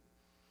king.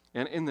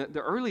 And in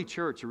the early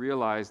church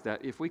realized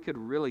that if we could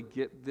really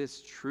get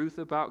this truth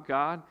about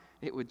God,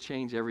 it would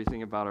change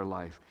everything about our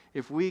life.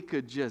 If we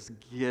could just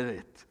get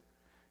it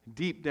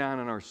deep down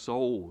in our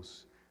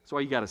souls. That's why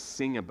you got to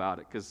sing about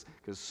it, because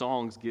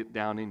songs get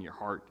down in your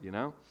heart,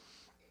 The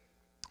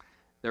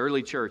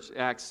early church,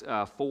 Acts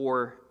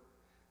 4,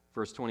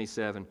 verse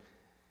 27,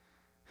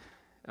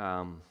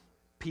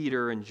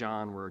 Peter and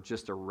John were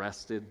just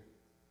arrested.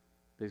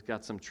 They've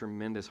got some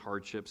tremendous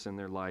hardships in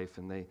their life,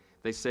 and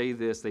they say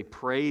this, they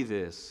pray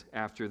this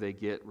after they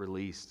get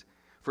released.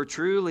 "For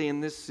truly in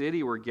this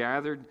city we're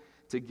gathered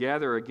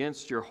together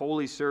against your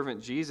holy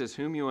servant Jesus,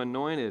 whom you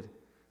anointed,"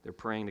 they're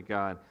praying to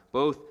God,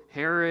 "both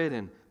Herod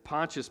and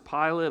Pontius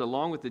Pilate,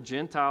 along with the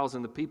Gentiles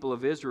and the people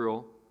of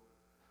Israel,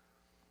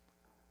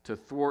 to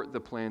thwart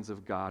the plans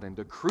of God and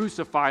to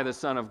crucify the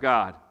Son of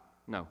God."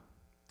 No.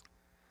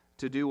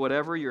 "To do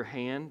whatever your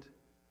hand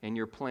and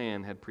your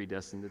plan had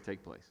predestined to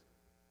take place."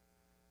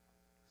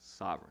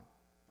 Sovereign.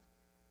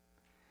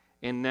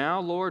 "And now,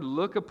 Lord,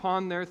 look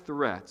upon their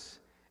threats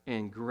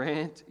and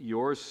grant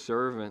your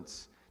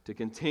servants to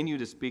continue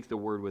to speak the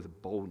word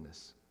with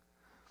boldness."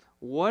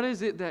 What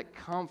is it that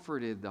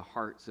comforted the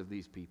hearts of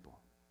these people?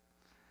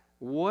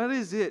 What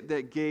is it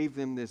that gave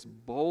them this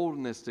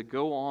boldness to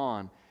go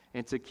on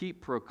and to keep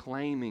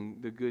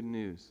proclaiming the good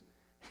news?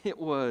 It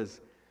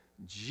was,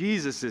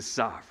 Jesus is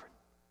sovereign.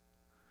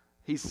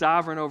 He's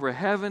sovereign over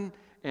heaven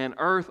and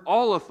earth.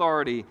 All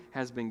authority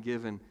has been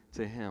given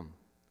to him.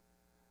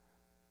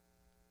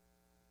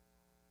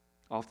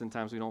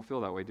 Oftentimes we don't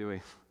feel that way, do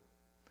we?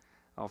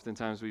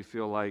 Oftentimes we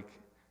feel like,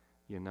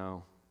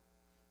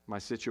 my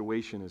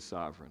situation is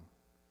sovereign.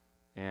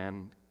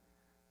 And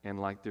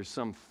like there's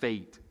some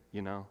fate,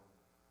 We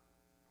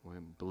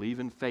believe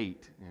in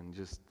fate and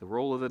just the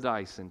roll of the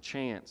dice and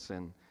chance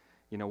and,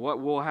 what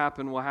will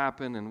happen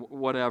and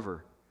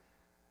whatever.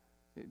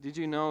 Did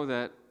you know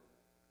that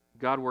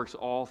God works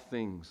all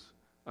things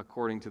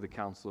according to the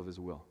counsel of his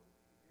will?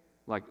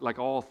 Like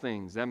all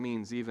things. That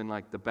means even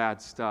like the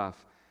bad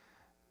stuff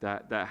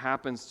that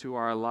happens to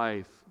our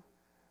life.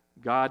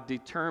 God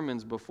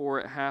determines before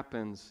it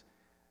happens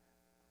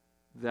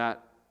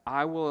that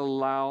I will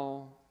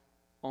allow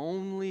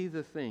only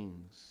the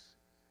things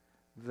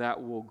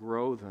that will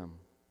grow them.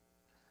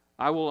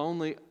 I will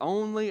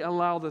only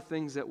allow the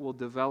things that will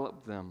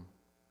develop them.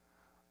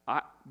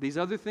 These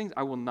other things,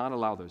 I will not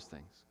allow those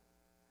things.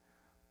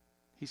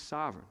 He's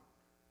sovereign.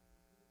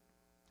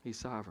 He's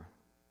sovereign.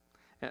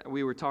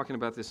 We were talking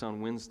about this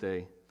on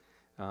Wednesday.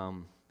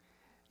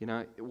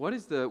 What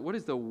is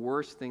the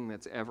worst thing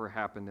that's ever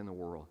happened in the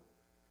world?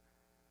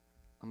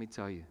 Let me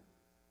tell you.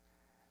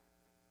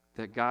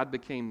 That God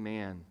became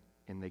man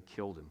and they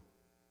killed him.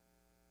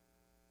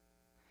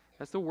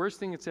 That's the worst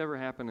thing that's ever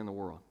happened in the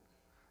world.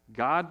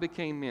 God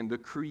became man. The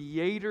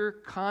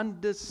Creator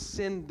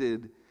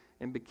condescended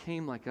and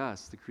became like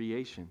us, the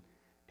creation.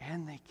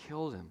 And they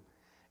killed him.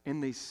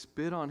 And they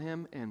spit on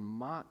him and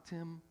mocked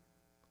him.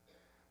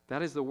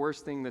 That is the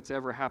worst thing that's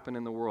ever happened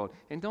in the world.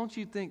 And don't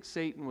you think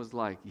Satan was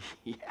like,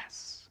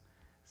 yes,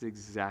 it's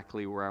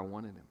exactly where I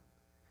wanted him.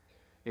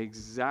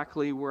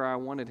 Exactly where I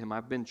wanted him.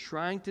 I've been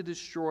trying to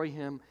destroy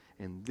him,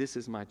 and this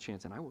is my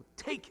chance, and I will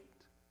take it.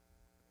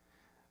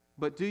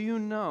 But do you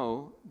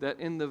know that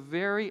in the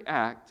very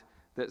act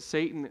that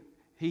Satan,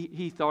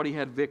 he thought he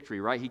had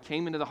victory, right? He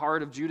came into the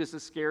heart of Judas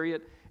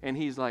Iscariot, and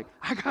he's like,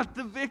 I got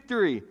the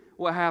victory.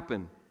 What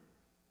happened?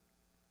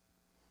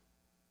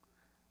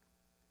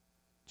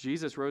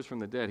 Jesus rose from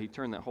the dead. He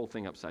turned that whole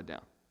thing upside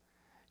down.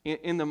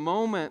 In the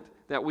moment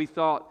that we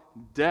thought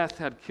death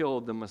had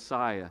killed the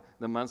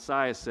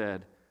Messiah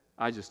said,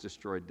 I just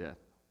destroyed death.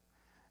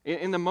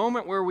 In the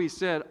moment where we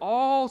said,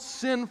 all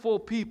sinful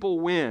people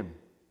win,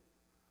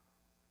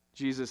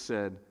 Jesus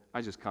said,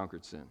 I just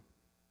conquered sin.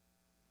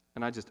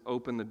 And I just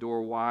opened the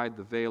door wide,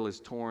 the veil is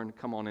torn,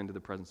 come on into the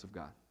presence of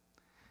God.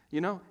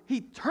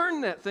 He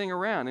turned that thing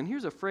around. And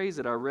here's a phrase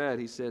that I read.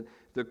 He said,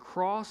 the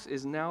cross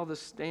is now the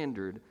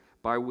standard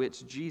by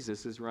which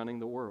Jesus is running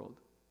the world.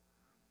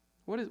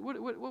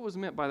 What was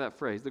meant by that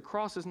phrase? The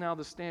cross is now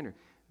the standard.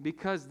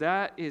 Because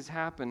that is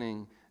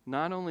happening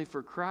not only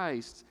for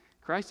Christ.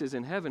 Christ is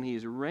in heaven. He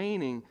is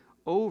reigning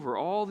over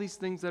all these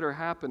things that are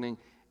happening,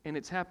 and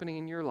it's happening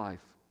in your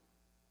life.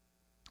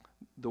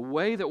 The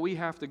way that we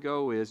have to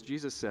go is,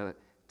 Jesus said it,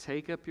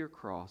 take up your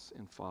cross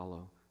and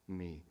follow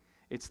me.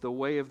 It's the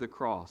way of the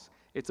cross.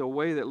 It's a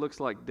way that looks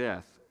like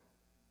death.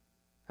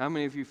 How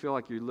many of you feel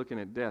like you're looking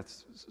at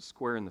death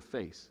square in the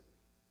face?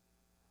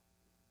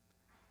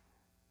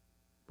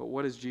 But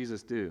what does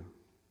Jesus do?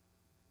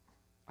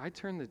 I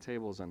turn the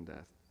tables on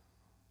death.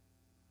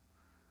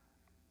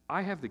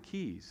 I have the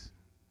keys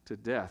to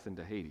death and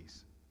to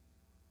Hades.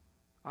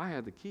 I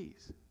have the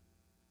keys.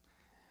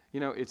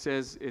 It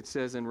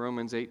says in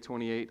Romans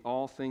 8:28,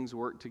 all things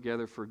work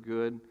together for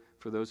good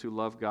for those who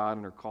love God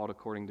and are called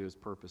according to his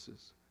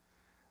purposes.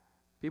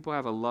 People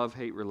have a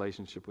love-hate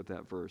relationship with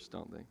that verse,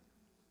 don't they?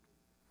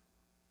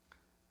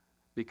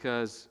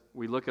 Because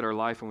we look at our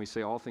life and we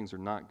say all things are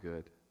not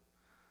good.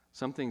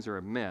 Some things are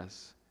a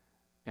mess,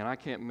 and I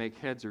can't make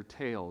heads or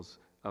tails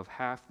of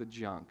half the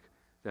junk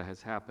that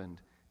has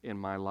happened in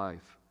my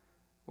life.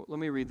 Well, let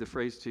me read the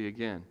phrase to you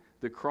again.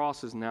 The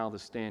cross is now the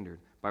standard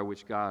by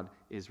which God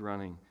is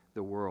running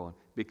the world.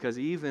 Because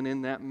even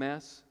in that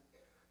mess,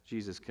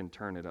 Jesus can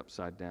turn it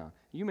upside down.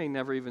 You may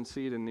never even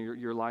see it in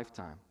your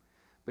lifetime.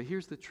 But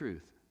here's the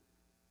truth.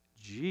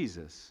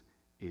 Jesus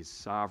is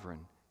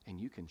sovereign, and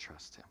you can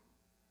trust him.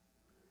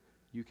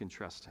 You can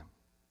trust him.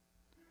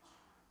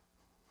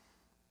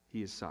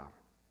 He is sovereign.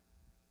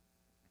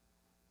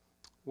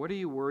 What are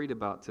you worried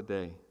about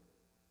today?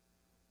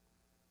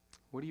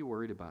 What are you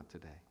worried about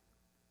today?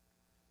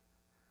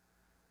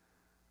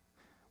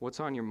 What's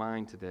on your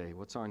mind today?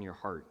 What's on your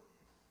heart?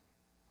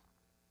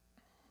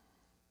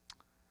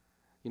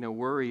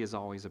 Worry is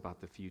always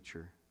about the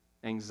future.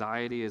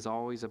 Anxiety is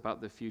always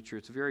about the future.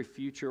 It's very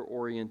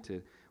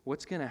future-oriented.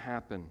 What's going to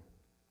happen?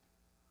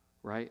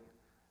 Right?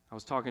 I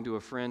was talking to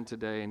a friend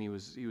today, and he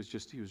was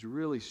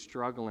really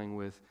struggling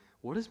with,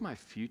 what does my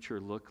future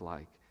look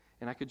like?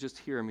 And I could just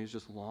hear him. He was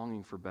just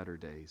longing for better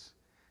days.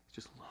 He's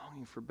just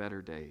longing for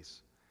better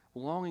days.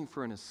 Longing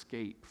for an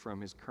escape from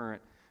his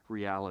current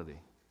reality.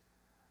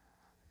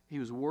 He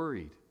was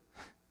worried.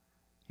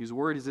 He was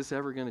worried, is this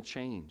ever going to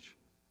change?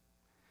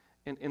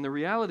 And the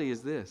reality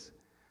is this.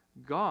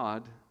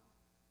 God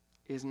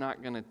is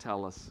not going to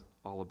tell us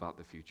all about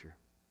the future.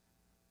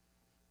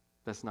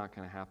 That's not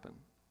going to happen.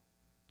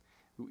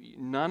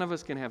 None of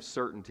us can have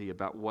certainty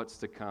about what's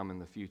to come in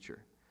the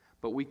future.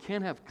 But we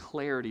can have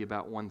clarity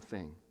about one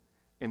thing,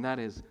 and that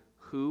is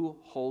who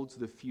holds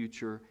the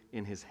future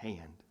in his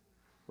hand,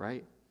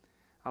 right?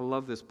 I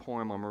love this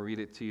poem. I'm going to read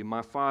it to you.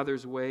 My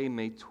Father's way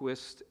may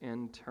twist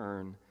and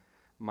turn.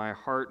 My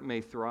heart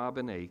may throb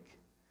and ache.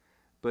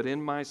 But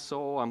in my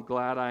soul I'm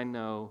glad I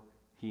know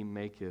he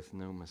maketh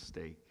no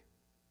mistake.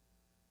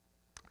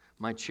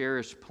 My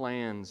cherished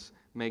plans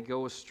may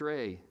go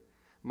astray.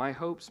 My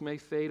hopes may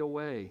fade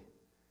away.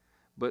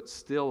 But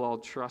still I'll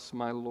trust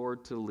my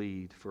Lord to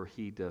lead, for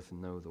he doth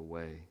know the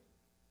way.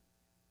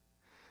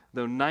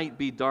 Though night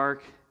be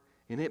dark,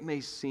 and it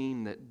may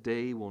seem that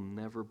day will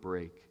never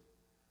break,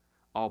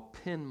 I'll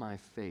pin my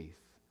faith,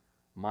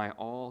 my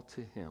all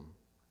to him.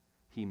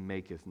 He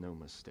maketh no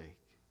mistake.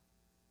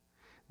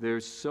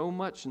 There's so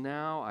much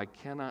now I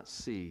cannot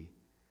see.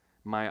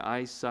 My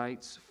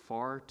eyesight's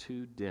far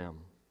too dim.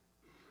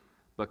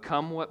 But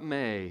come what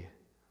may,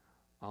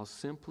 I'll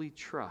simply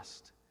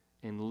trust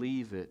and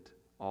leave it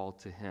all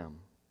to him.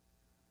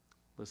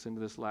 Listen to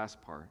this last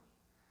part.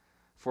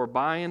 For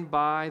by and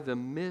by the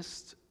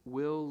mist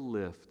will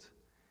lift,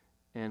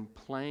 and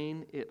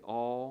plain it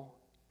all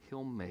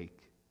he'll make.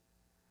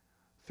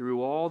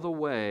 Through all the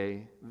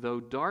way, though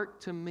dark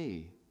to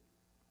me,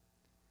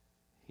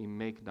 he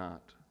make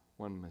not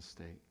one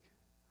mistake.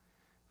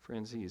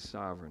 Friends, he is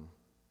sovereign.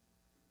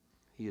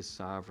 He is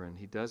sovereign.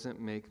 He doesn't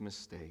make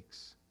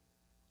mistakes.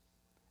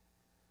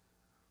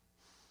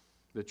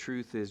 The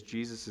truth is,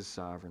 Jesus is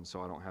sovereign,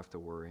 so I don't have to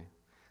worry.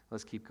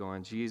 Let's keep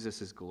going.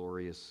 Jesus is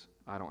glorious.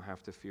 I don't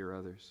have to fear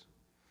others.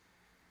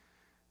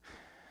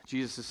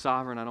 Jesus is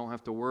sovereign. I don't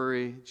have to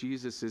worry.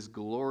 Jesus is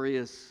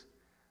glorious.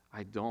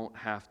 I don't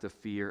have to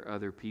fear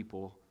other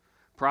people.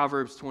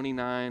 Proverbs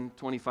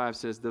 29:25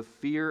 says, the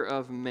fear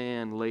of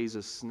man lays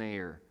a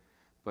snare,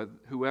 but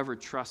whoever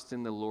trusts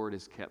in the Lord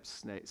is kept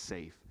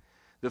safe.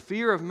 The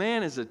fear of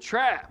man is a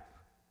trap.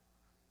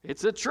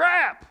 It's a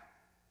trap.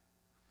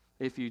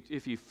 If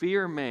you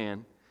fear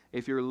man,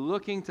 if you're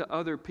looking to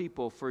other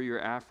people for your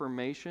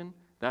affirmation,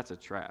 that's a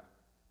trap.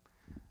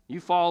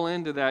 You fall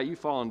into that, you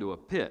fall into a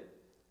pit.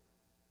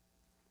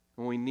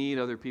 When we need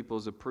other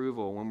people's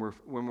approval,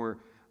 when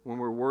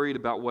we're worried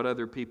about what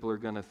other people are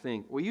going to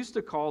think. We used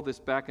to call this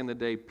back in the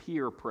day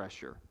peer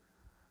pressure.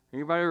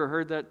 Anybody ever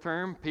heard that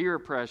term? Peer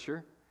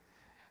pressure.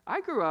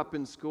 I grew up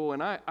in school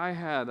and I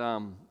had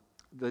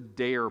the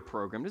DARE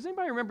program. Does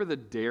anybody remember the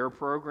DARE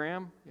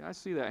program? Yeah, I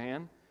see that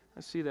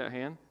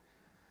hand.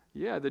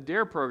 Yeah, the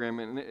DARE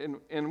program.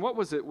 And what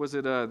was it? Was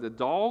it the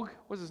dog?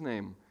 What's his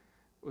name?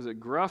 Was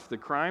it Gruff, the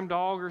crime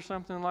dog or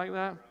something like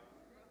that?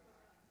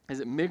 Is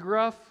it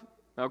McGruff?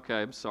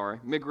 Okay, I'm sorry.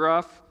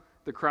 McGruff,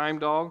 the crime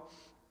dog.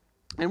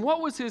 And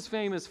what was his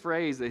famous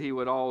phrase that he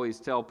would always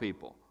tell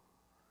people?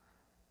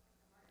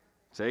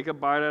 Take a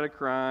bite out of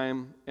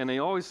crime. And they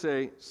always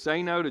say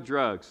no to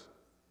drugs.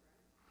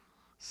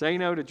 Say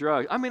no to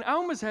drugs. I mean, I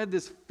almost had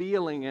this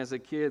feeling as a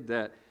kid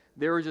that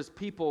there were just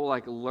people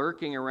like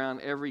lurking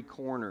around every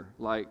corner,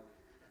 like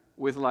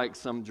with like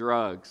some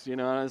drugs, you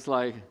know, and it's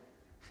like,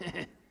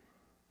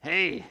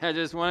 hey, I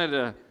just wanted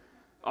to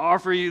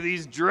offer you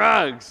these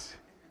drugs.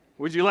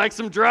 Would you like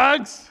some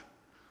drugs?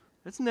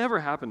 That's never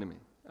happened to me.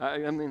 I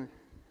mean,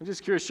 I'm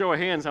just curious, show of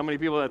hands, how many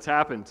people that's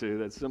happened to,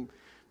 that's some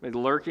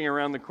lurking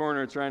around the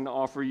corner trying to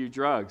offer you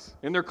drugs.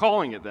 And they're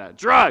calling it that,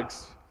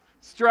 drugs.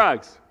 It's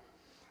drugs.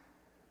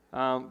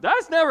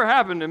 That's never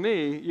happened to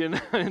me, you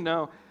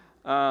know.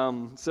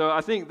 So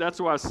I think that's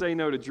why I say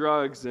no to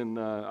drugs, and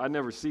I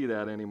never see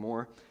that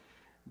anymore.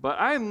 But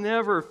I've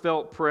never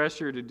felt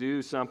pressure to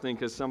do something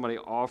because somebody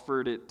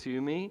offered it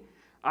to me.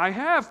 I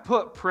have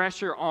put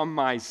pressure on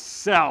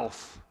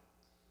myself.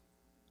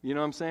 You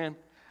know what I'm saying?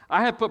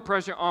 I have put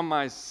pressure on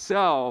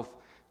myself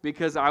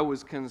because I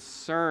was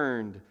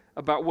concerned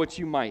about what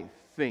you might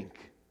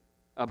think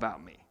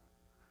about me.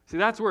 See,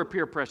 that's where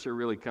peer pressure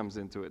really comes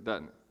into it,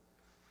 doesn't it?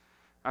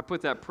 I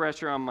put that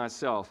pressure on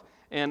myself.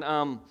 And,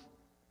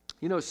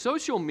 you know,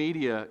 social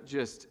media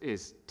just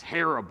is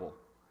terrible.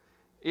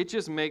 It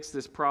just makes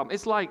this problem.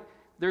 It's like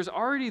there's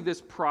already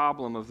this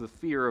problem of the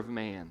fear of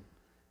man.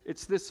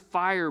 It's this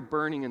fire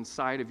burning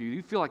inside of you.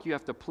 You feel like you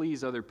have to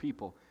please other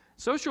people.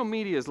 Social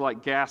media is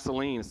like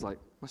gasoline. It's like,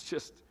 let's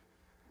just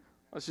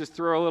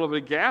throw a little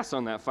bit of gas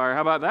on that fire.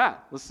 How about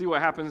that? Let's see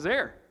what happens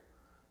there.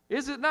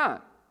 Is it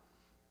not?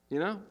 You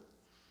know?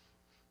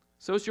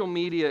 Social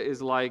media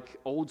is like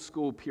old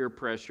school peer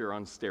pressure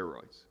on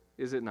steroids.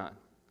 Is it not?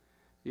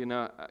 You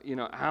know,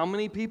 how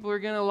many people are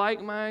going to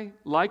like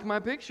my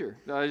picture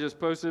that I just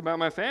posted about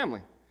my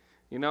family?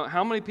 You know,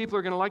 how many people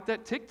are going to like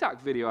that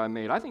TikTok video I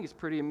made? I think it's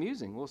pretty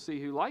amusing. We'll see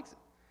who likes it.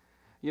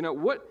 You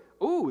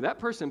know, that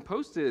person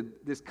posted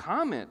this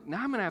comment.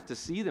 Now I'm going to have to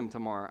see them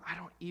tomorrow. I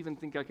don't even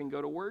think I can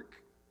go to work.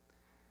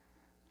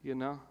 You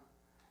know,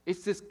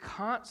 it's this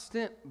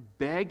constant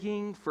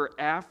begging for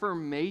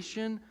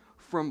affirmation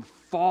from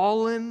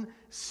fallen,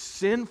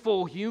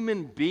 sinful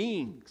human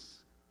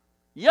beings.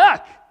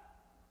 Yuck!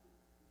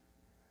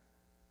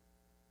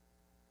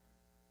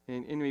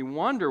 And we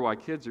wonder why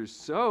kids are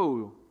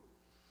so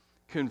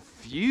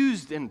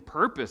confused and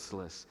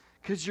purposeless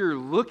because you're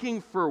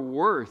looking for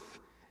worth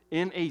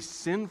in a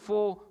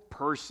sinful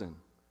person.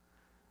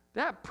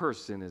 That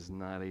person is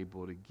not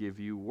able to give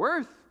you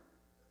worth.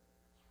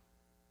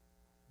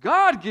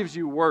 God gives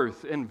you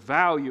worth and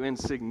value and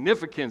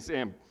significance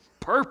and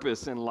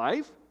purpose in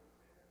life.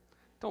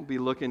 Don't be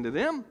looking to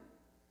them.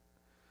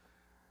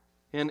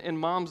 And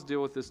moms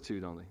deal with this too,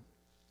 don't they?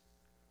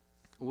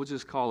 We'll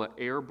just call it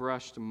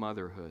airbrushed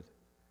motherhood.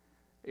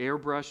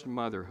 Airbrushed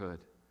motherhood.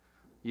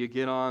 You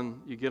get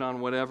on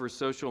whatever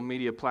social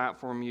media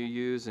platform you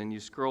use and you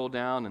scroll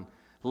down and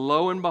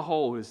lo and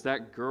behold, it's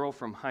that girl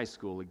from high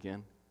school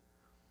again.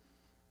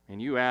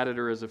 And you added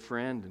her as a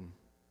friend,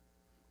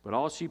 but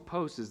all she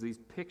posts is these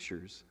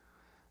pictures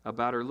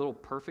about her little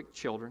perfect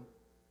children.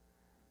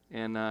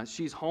 And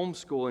she's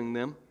homeschooling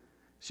them.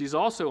 She's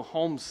also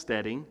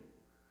homesteading.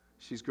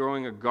 She's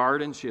growing a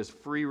garden. She has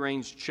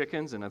free-range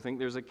chickens, and I think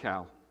there's a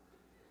cow.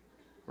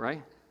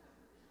 Right?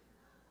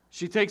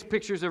 She takes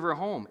pictures of her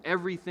home.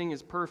 Everything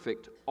is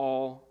perfect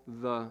all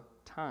the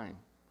time.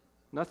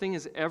 Nothing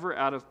is ever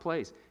out of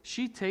place.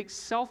 She takes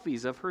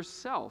selfies of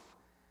herself,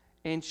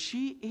 and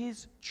she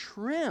is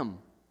trim.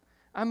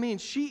 I mean,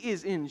 she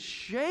is in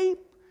shape.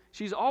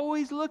 She's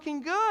always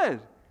looking good.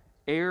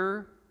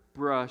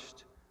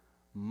 Airbrushed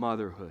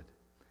motherhood.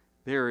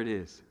 There it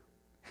is.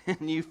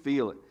 And you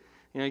feel it.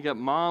 You know, you got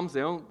moms,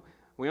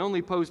 we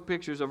only post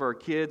pictures of our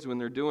kids when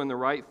they're doing the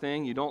right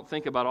thing. You don't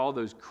think about all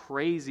those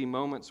crazy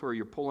moments where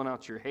you're pulling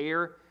out your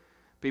hair.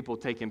 People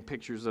taking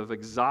pictures of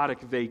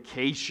exotic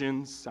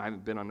vacations. I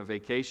haven't been on a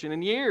vacation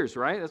in years,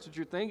 right? That's what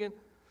you're thinking.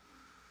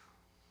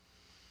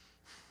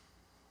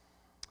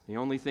 The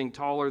only thing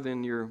taller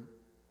than your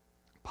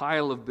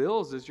pile of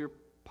bills is your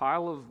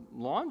pile of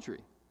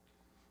laundry,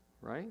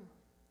 right?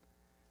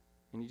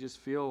 And you just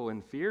feel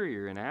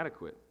inferior,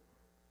 inadequate.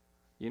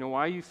 You know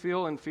why you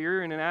feel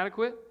inferior and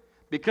inadequate?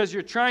 Because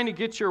you're trying to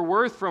get your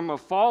worth from a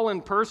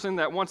fallen person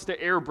that wants to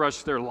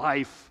airbrush their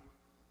life,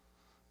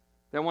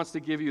 that wants to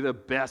give you the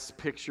best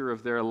picture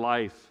of their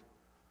life.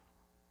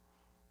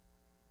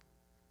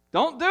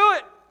 Don't do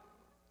it.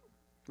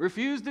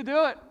 Refuse to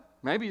do it.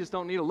 Maybe you just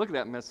don't need to look at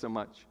that mess so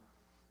much.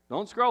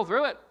 Don't scroll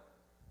through it.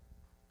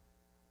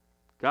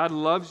 God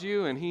loves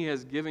you, and He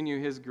has given you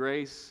His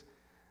grace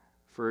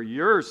for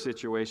your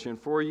situation,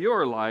 for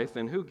your life,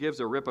 and who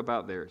gives a rip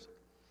about theirs?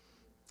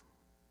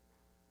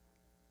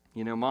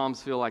 You know,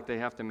 moms feel like they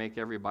have to make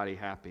everybody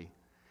happy.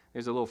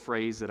 There's a little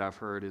phrase that I've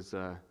heard is,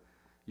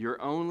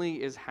 you're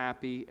only as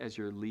happy as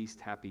your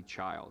least happy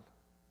child.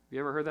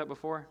 You ever heard that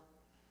before?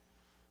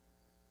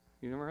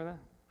 You never heard that?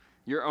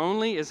 You're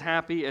only as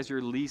happy as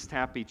your least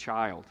happy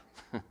child.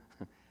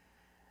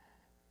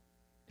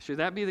 Should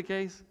that be the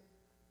case?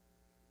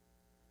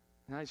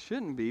 No, it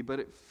shouldn't be, but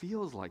it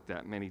feels like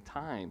that many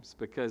times,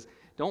 because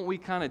don't we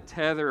kind of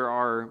tether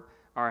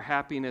our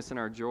happiness and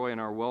our joy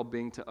and our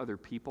well-being to other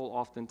people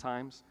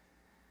oftentimes?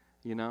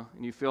 You know,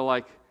 and you feel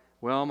like,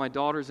 well, my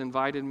daughter's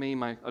invited me,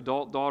 my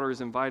adult daughter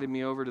has invited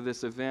me over to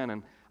this event,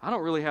 and I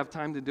don't really have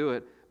time to do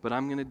it, but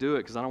I'm going to do it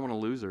because I don't want to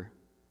lose her,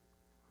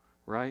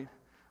 right?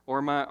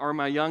 Or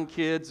my young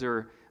kids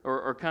are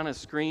kind of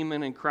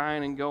screaming and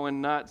crying and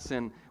going nuts,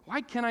 and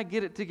why can't I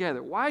get it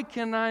together? Why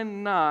can I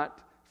not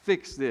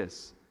fix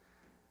this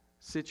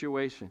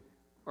situation?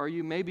 Are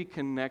you maybe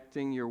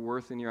connecting your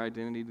worth and your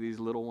identity to these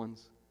little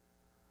ones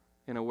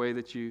in a way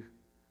that you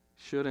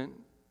shouldn't,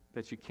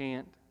 that you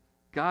can't?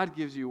 God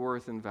gives you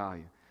worth and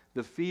value.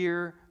 The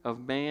fear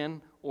of man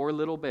or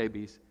little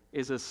babies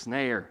is a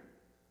snare.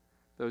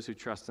 Those who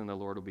trust in the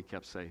Lord will be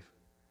kept safe.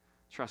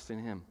 Trust in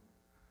Him.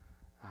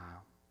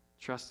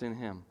 Trust in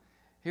Him.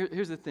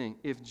 Here's the thing.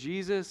 If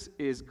Jesus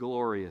is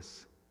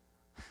glorious,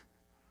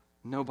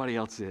 nobody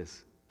else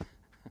is.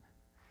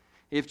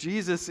 If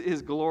Jesus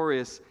is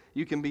glorious,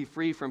 you can be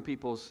free from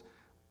people's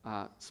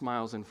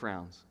smiles and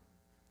frowns.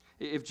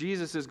 If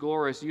Jesus is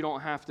glorious, you don't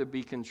have to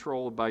be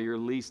controlled by your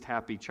least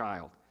happy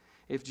child.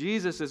 If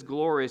Jesus is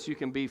glorious, you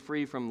can be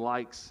free from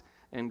likes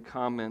and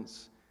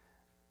comments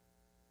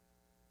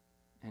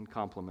and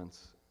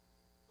compliments.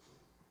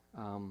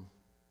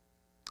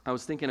 I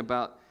was thinking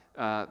about,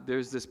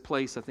 there's this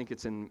place, I think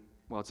it's in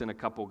a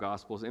couple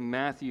Gospels, in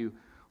Matthew,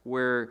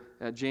 where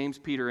James,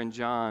 Peter, and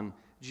John,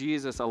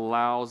 Jesus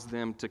allows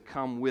them to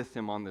come with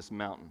Him on this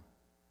mountain.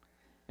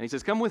 And He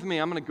says, come with me,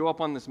 I'm going to go up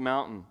on this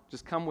mountain.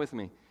 Just come with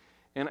me.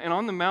 And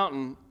on the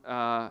mountain,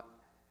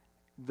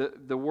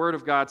 the Word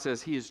of God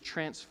says He is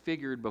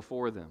transfigured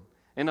before them.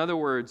 In other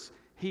words,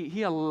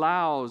 He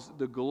allows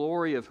the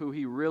glory of who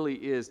He really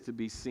is to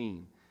be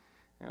seen.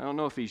 I don't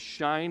know if He's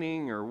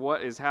shining or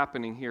what is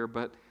happening here,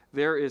 but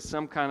there is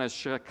some kind of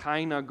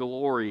Shekinah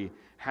glory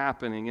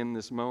happening in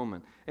this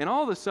moment. And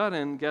all of a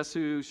sudden, guess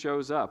who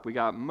shows up? We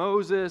got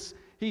Moses,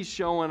 he's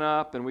showing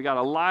up, and we got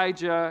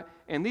Elijah,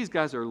 and these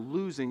guys are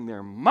losing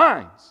their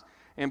minds.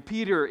 And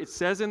Peter, it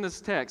says in this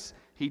text,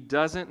 he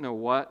doesn't know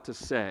what to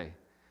say.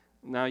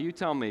 Now, you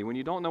tell me, when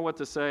you don't know what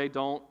to say,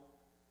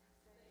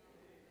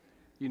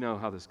 you know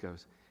how this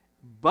goes.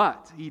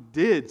 But he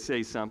did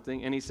say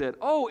something, and he said,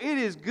 oh, it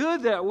is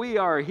good that we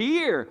are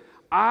here.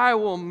 I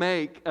will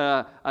make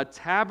a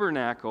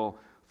tabernacle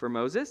for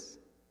Moses,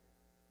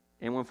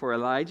 and one for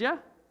Elijah,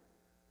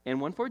 and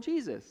one for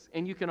Jesus.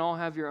 And you can all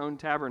have your own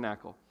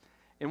tabernacle.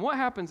 And what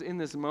happens in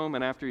this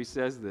moment after he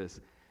says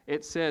this?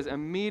 It says,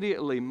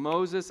 immediately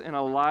Moses and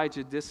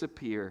Elijah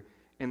disappear,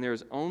 and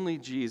there's only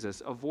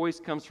Jesus. A voice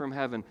comes from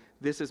heaven,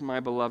 "This is my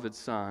beloved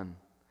Son,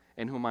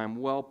 in whom I am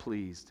well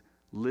pleased.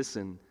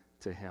 Listen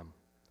to him."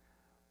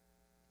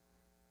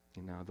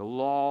 You know, the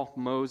law,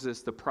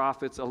 Moses, the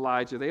prophets,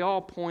 Elijah, they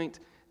all point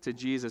to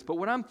Jesus. But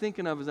what I'm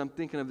thinking of as I'm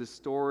thinking of this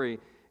story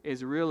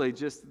is really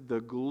just the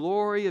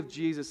glory of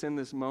Jesus in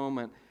this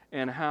moment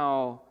and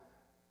how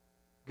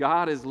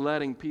God is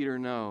letting Peter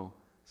know,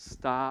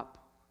 stop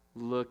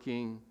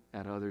looking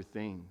at other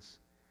things.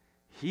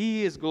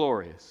 He is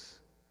glorious.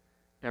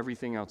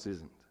 Everything else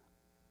isn't.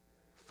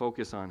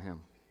 Focus on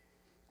him.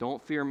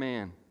 Don't fear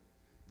man.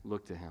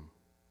 Look to him.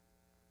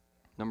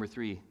 Number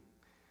 3,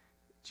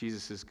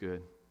 Jesus is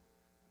good.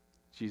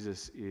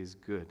 Jesus is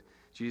good.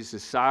 Jesus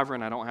is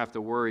sovereign. I don't have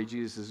to worry.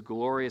 Jesus is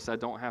glorious. I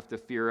don't have to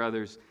fear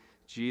others.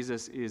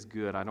 Jesus is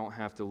good. I don't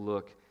have to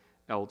look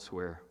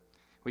elsewhere.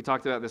 We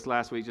talked about this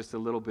last week just a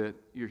little bit.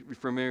 You're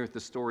familiar with the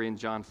story in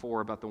John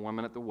 4 about the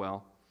woman at the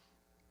well.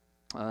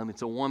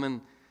 It's a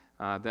woman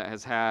that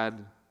has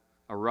had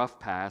a rough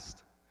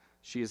past.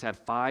 She has had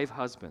 5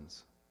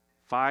 husbands.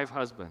 5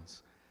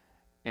 husbands.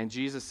 And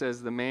Jesus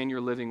says, the man you're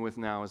living with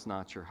now is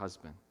not your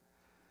husband.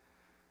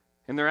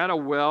 And they're at a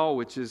well,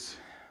 which is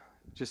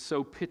just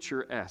so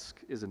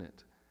picturesque, isn't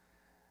it?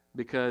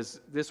 Because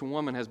this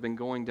woman has been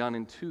going down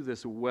into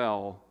this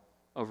well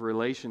of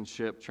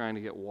relationship trying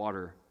to get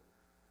water,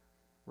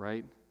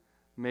 right?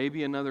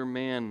 Maybe another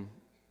man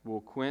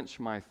will quench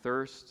my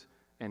thirst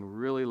and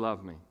really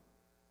love me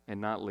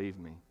and not leave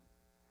me.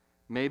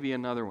 Maybe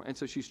another one. And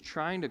so she's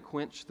trying to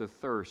quench the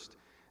thirst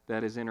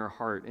that is in her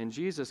heart. And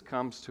Jesus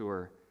comes to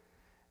her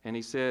and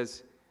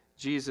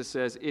Jesus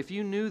says, if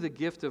you knew the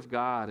gift of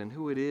God and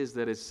who it is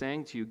that is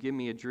saying to you, give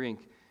me a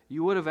drink,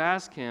 you would have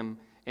asked him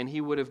and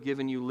he would have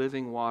given you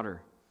living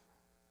water.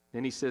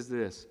 Then he says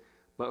this,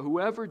 but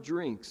whoever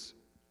drinks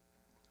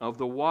of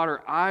the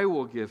water I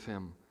will give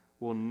him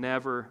will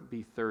never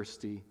be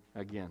thirsty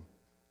again.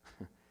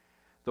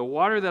 The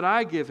water that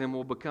I give him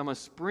will become a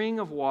spring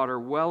of water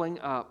welling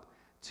up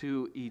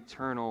to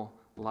eternal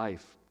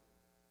life.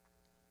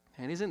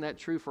 And isn't that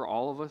true for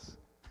all of us?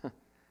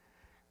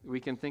 We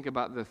can think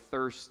about the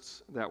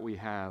thirsts that we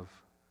have.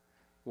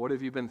 What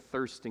have you been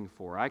thirsting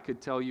for? I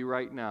could tell you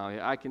right now.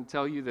 I can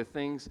tell you the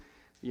things,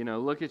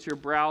 look at your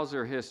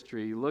browser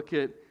history. Look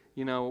at,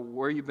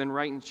 where you've been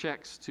writing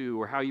checks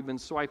to or how you've been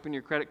swiping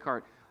your credit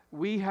card.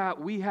 We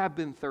have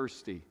been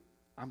thirsty.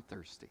 I'm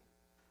thirsty.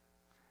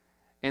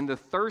 And the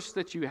thirst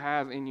that you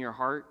have in your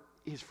heart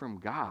is from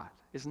God.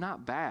 It's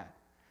not bad.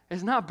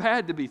 It's not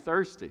bad to be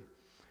thirsty.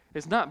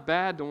 It's not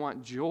bad to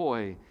want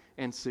joy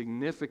and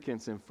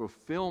significance and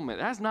fulfillment.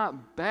 That's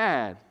not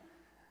bad.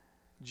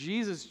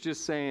 Jesus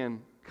just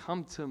saying,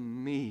 come to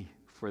me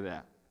for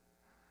that.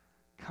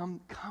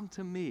 Come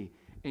to me,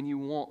 and you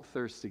won't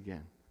thirst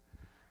again.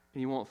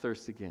 And you won't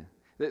thirst again.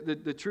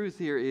 The truth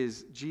here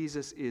is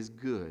Jesus is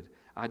good.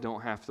 I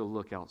don't have to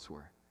look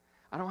elsewhere.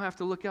 I don't have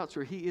to look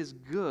elsewhere. He is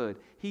good.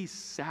 He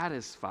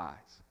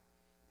satisfies.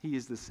 He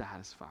is the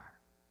satisfier.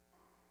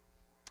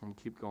 I'm going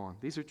to keep going.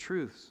 These are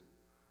truths.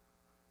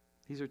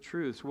 These are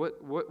truths.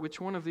 Which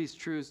one of these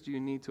truths do you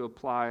need to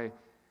apply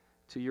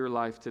to your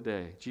life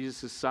today?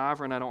 Jesus is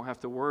sovereign. I don't have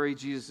to worry.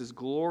 Jesus is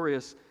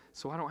glorious,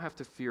 so I don't have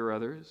to fear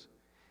others.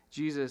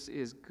 Jesus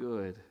is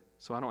good,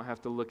 so I don't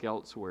have to look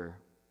elsewhere.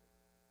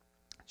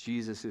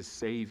 Jesus is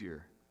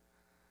Savior,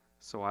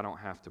 so I don't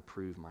have to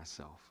prove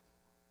myself.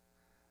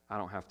 I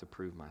don't have to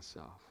prove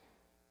myself.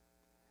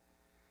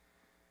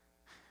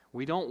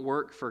 We don't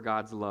work for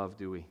God's love,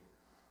 do we?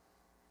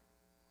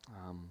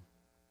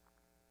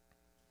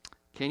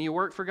 Can you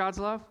work for God's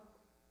love?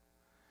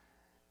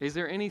 Is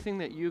there anything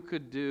that you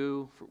could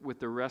do with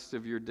the rest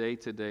of your day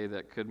today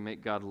that could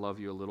make God love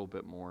you a little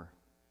bit more?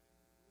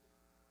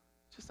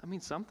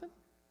 Something?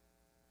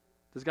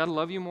 Does God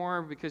love you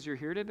more because you're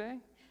here today?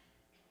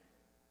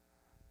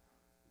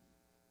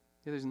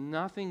 There's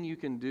nothing you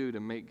can do to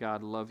make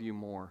God love you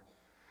more.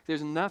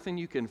 There's nothing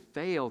you can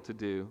fail to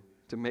do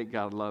to make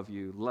God love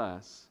you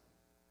less.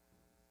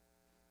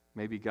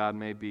 Maybe God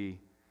may be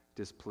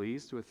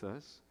displeased with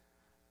us.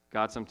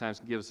 God sometimes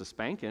gives a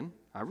spanking.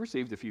 I've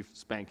received a few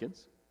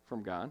spankings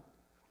from God.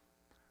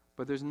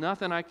 But there's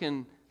nothing I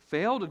can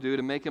fail to do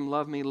to make him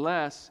love me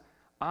less.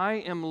 I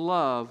am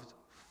loved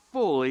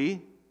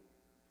fully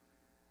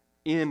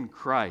in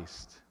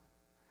Christ.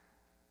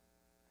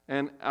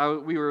 And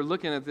we were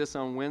looking at this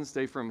on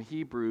Wednesday from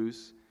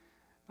Hebrews.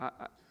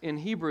 In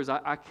Hebrews,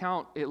 I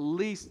count at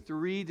least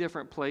 3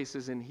 different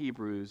places in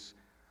Hebrews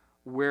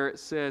where it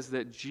says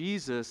that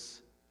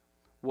Jesus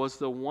was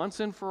the once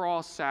and for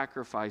all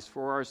sacrifice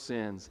for our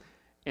sins.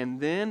 And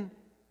then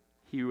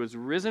he was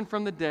risen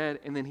from the dead,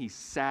 and then he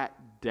sat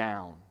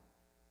down.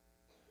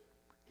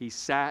 He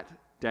sat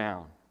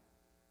down.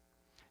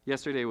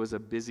 Yesterday was a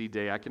busy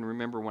day. I can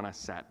remember when I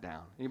sat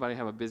down. Anybody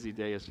have a busy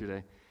day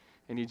yesterday?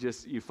 and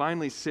you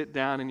finally sit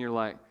down and you're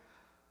like,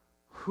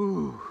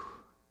 whew,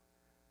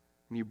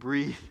 and you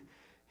breathe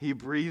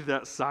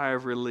that sigh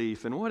of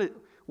relief. And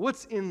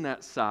what's in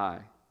that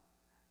sigh?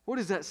 What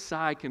is that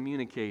sigh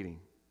communicating?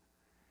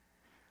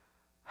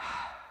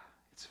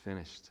 It's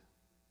finished.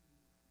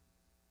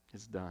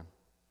 It's done.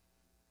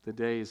 The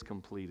day is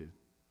completed.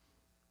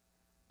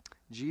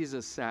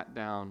 Jesus sat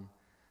down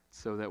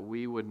so that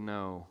we would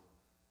know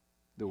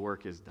the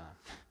work is done.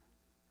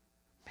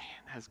 Man,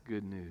 that's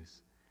good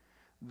news.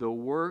 The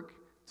work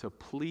to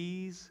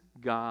please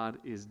God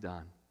is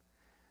done.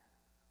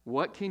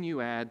 What can you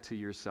add to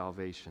your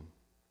salvation?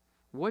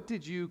 What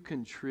did you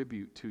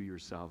contribute to your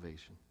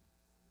salvation?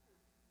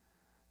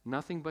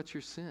 Nothing but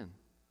your sin.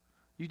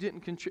 You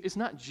didn't contribute. It's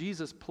not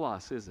Jesus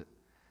plus, is it?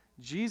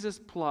 Jesus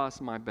plus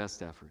my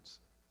best efforts.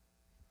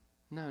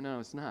 No,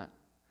 it's not.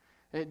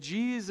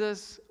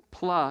 Jesus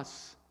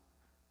plus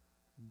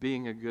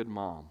being a good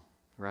mom,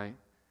 right?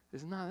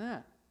 It's not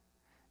that.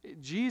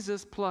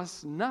 Jesus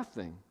plus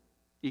nothing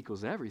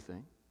equals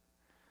everything.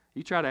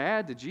 You try to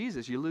add to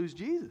Jesus, you lose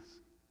Jesus.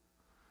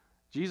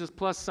 Jesus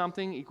plus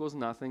something equals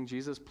nothing.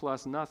 Jesus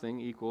plus nothing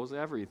equals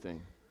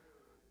everything.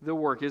 The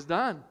work is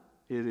done.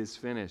 It is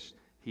finished.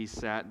 He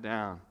sat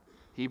down.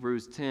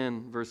 Hebrews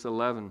 10, verse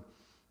 11.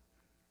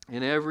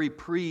 And every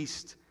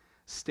priest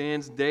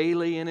stands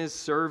daily in his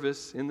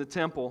service in the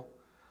temple,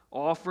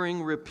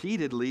 offering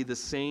repeatedly the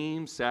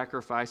same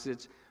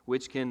sacrifices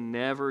which can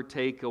never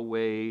take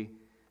away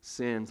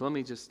sins. Let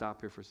me just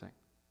stop here for a second.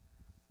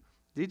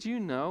 Did you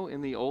know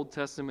in the Old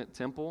Testament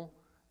temple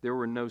there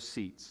were no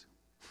seats?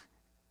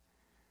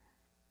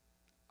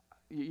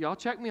 Y'all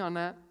check me on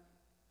that.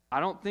 I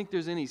don't think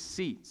there's any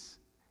seats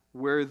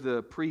where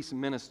the priest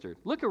ministered.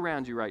 Look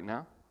around you right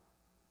now.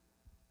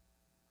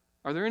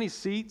 Are there any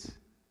seats?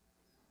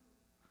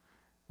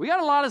 We got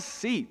a lot of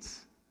seats,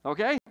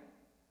 okay?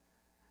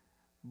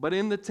 But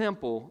in the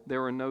temple,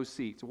 there were no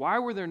seats. Why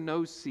were there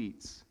no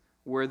seats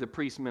where the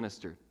priest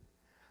ministered?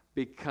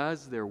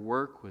 Because their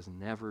work was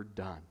never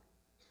done.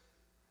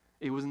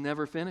 It was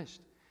never finished.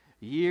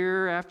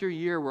 Year after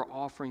year, we're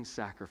offering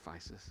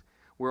sacrifices.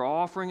 We're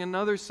offering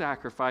another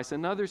sacrifice,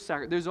 another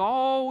sacrifice. There's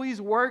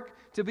always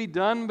work to be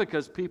done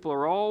because people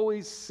are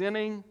always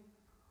sinning.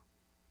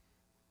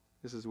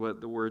 This is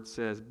what the word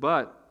says.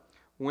 But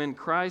when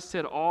Christ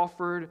had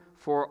offered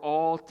for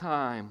all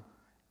time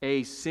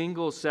a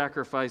single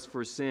sacrifice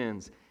for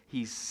sins,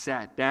 he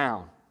sat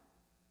down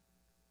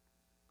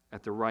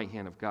at the right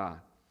hand of God,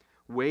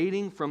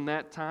 waiting from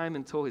that time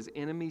until his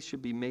enemies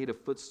should be made a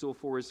footstool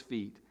for his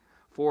feet.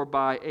 For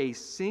by a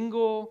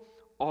single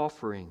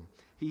offering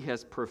he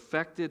has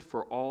perfected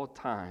for all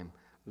time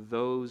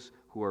those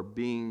who are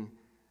being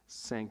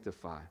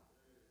sanctified.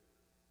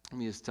 Let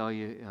me just tell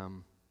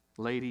you,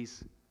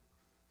 ladies,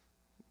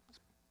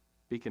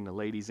 speaking to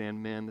ladies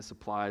and men,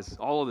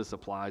 all of this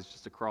applies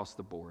just across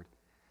the board.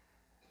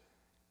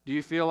 Do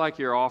you feel like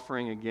you're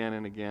offering again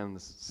and again the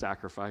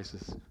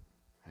sacrifices?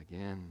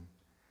 Again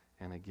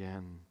and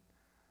again.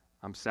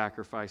 I'm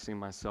sacrificing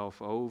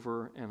myself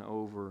over and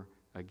over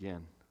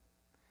again.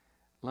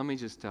 Let me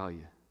just tell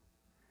you,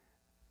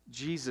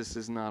 Jesus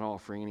is not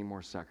offering any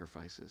more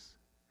sacrifices.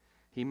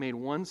 He made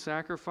one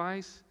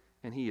sacrifice,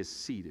 and he is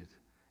seated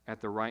at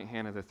the right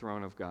hand of the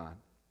throne of God.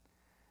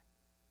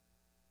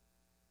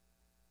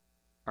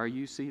 Are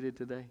you seated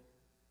today?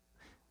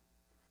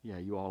 Yeah,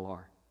 you all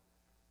are.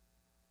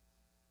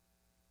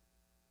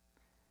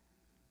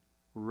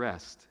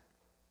 Rest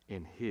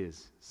in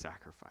his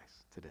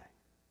sacrifice today.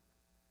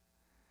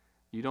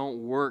 You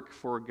don't work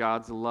for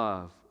God's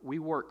love. We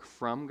work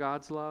from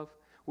God's love.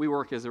 We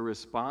work as a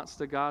response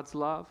to God's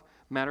love.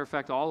 Matter of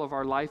fact, all of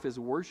our life is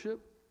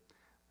worship,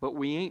 but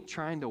we ain't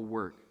trying to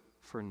work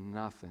for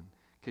nothing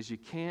because you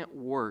can't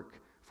work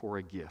for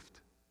a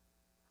gift.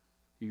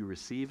 You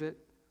receive it,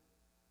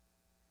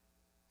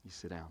 you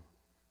sit down.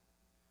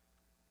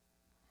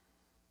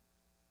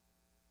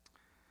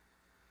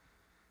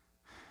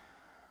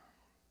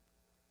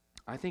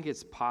 I think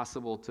it's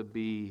possible to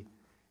be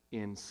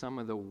in some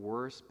of the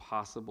worst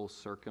possible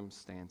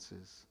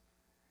circumstances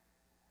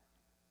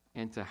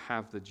and to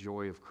have the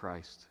joy of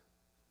Christ.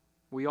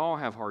 We all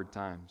have hard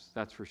times,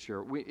 that's for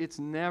sure. It's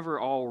never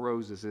all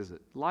roses, is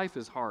it? Life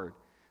is hard.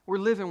 We're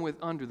living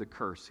under the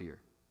curse here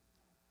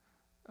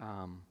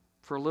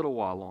for a little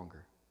while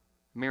longer.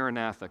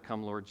 Maranatha,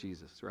 come Lord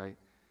Jesus, right?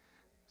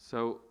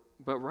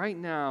 But right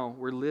now,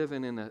 we're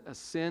living in a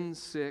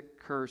sin-sick,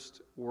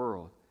 cursed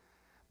world.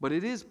 But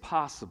it is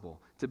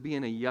possible to be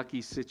in a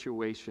yucky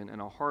situation, in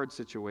a hard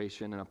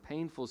situation, in a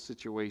painful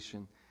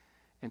situation,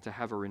 and to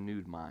have a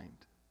renewed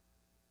mind.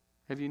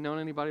 Have you known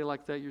anybody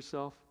like that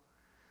yourself?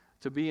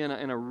 To be in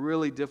a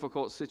really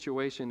difficult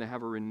situation, to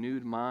have a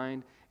renewed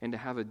mind, and to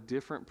have a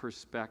different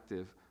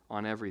perspective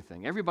on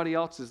everything. Everybody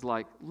else is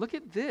like, look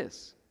at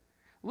this.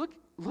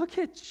 Look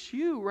at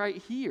you right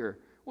here.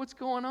 What's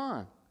going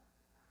on?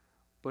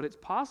 But it's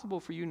possible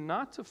for you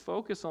not to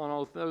focus on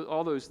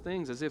all those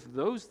things as if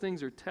those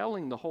things are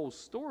telling the whole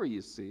story,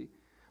 you see,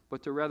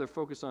 but to rather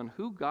focus on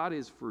who God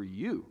is for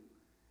you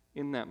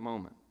in that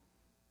moment.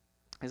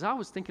 as I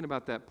was thinking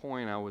about that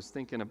point, I was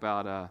thinking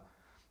about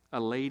a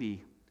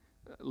lady.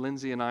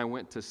 Lindsay and I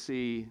went to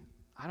see,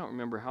 I don't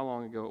remember how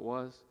long ago it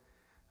was,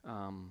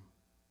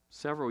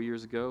 several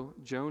years ago,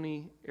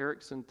 Joni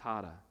Erickson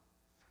Tada.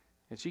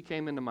 And she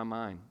came into my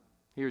mind.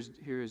 Here's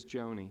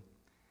Joni.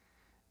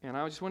 And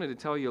I just wanted to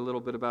tell you a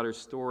little bit about her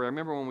story. I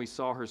remember when we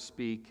saw her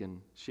speak,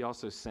 and she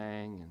also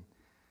sang,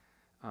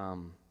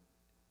 and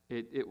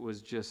it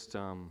was just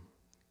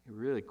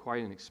really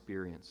quite an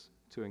experience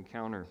to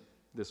encounter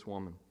this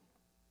woman.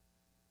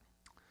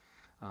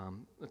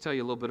 I'll tell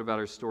you a little bit about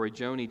her story.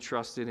 Joni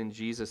trusted in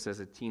Jesus as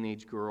a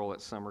teenage girl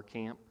at summer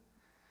camp.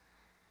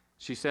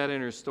 She said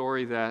in her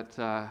story that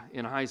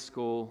in high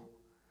school,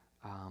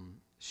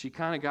 she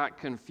kind of got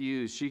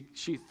confused.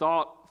 She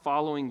thought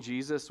following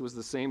Jesus was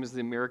the same as the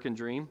American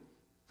dream.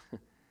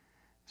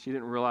 She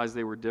didn't realize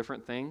they were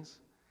different things.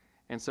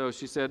 And so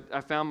she said,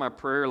 I found my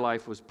prayer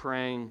life was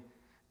praying,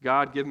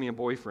 God, give me a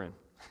boyfriend.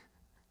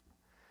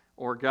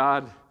 Or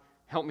God,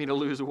 help me to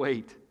lose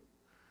weight.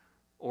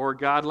 Or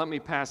God, let me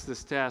pass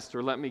this test,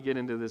 or let me get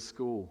into this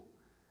school.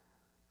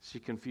 She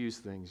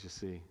confused things, you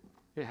see.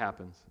 It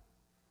happens.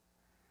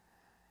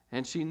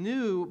 And she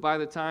knew by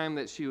the time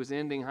that she was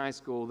ending high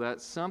school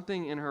that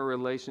something in her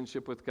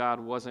relationship with God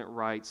wasn't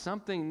right.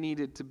 Something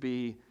needed to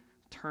be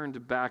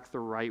turned back the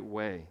right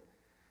way.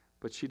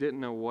 But she didn't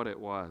know what it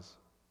was.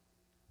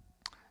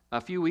 A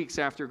few weeks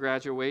after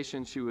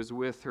graduation, she was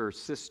with her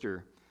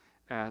sister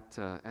at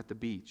the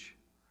beach.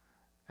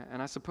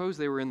 And I suppose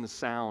they were in the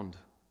Sound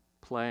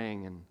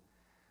playing, and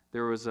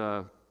there was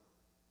a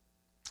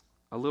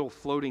little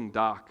floating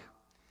dock,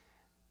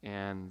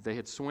 and they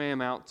had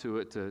swam out to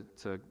it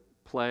to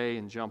play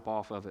and jump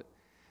off of it.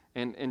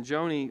 And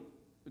Joni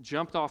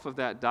jumped off of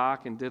that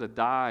dock and did a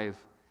dive,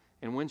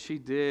 and when she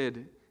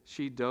did,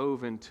 she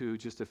dove into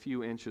just a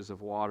few inches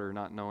of water,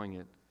 not knowing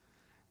it.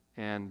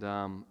 And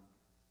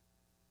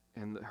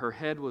her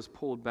head was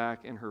pulled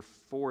back, and her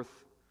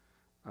fourth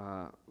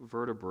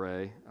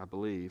vertebrae, I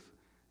believe,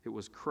 it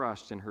was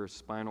crushed, and her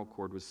spinal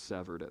cord was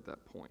severed at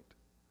that point.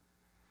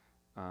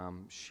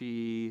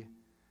 She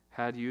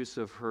had use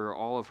of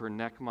all of her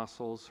neck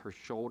muscles, her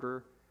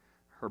shoulder,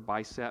 her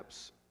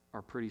biceps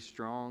are pretty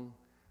strong.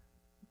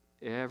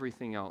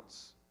 Everything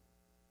else,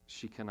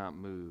 she cannot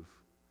move.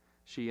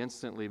 She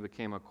instantly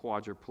became a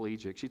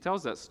quadriplegic. She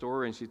tells that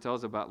story, and she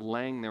tells about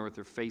laying there with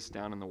her face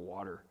down in the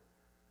water,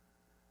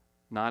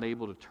 not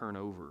able to turn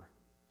over.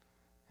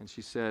 And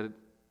she said,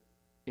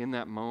 in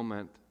that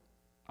moment,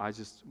 I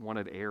just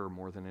wanted air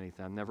more than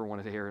anything. I've never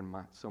wanted air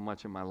so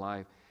much in my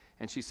life.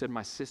 And she said,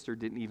 my sister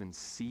didn't even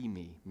see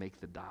me make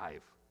the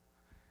dive.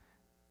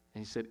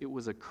 And she said, it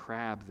was a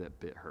crab that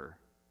bit her.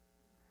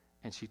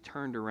 And she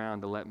turned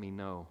around to let me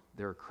know,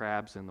 there are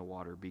crabs in the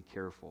water, be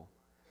careful.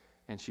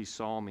 And she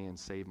saw me and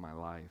saved my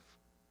life.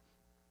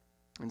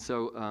 And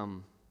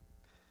so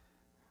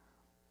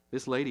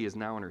this lady is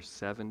now in her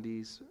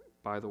 70s,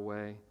 by the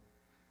way.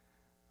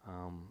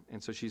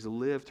 And so she's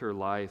lived her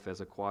life as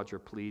a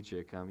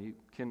quadriplegic. You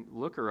can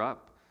look her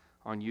up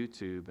on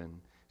YouTube, and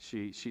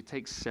she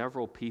takes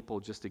several people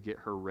just to get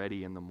her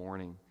ready in the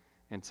morning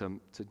and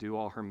to do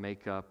all her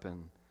makeup.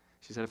 And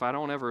she said, if I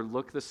don't ever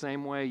look the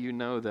same way, you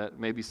know that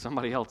maybe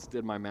somebody else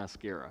did my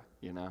mascara,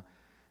 you know.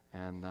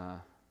 And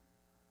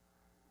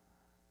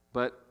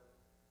but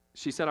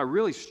she said, I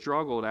really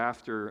struggled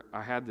after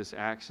I had this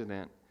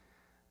accident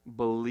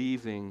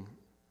believing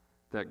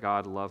that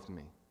God loved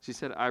me. She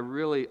said,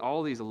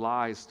 all these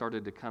lies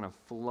started to kind of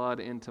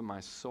flood into my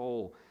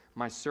soul.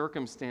 My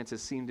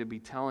circumstances seemed to be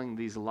telling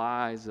these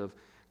lies of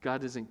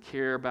God doesn't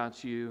care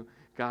about you,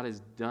 God is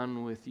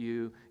done with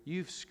you,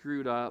 you've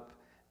screwed up,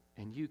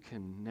 and you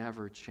can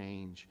never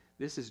change.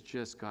 This is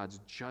just God's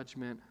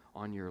judgment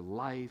on your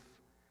life.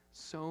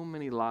 So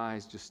many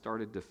lies just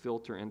started to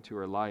filter into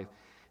her life.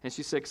 And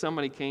she said,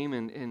 somebody came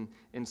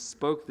and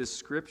spoke this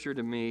scripture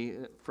to me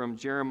from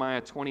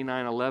Jeremiah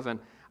 29:11.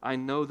 I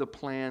know the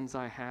plans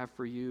I have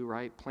for you,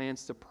 right?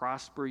 Plans to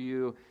prosper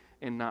you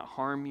and not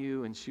harm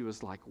you. And she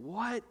was like,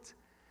 what?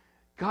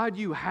 God,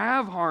 you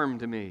have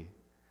harmed me.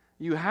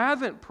 You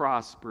haven't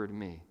prospered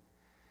me.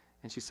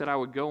 And she said, I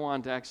would go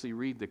on to actually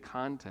read the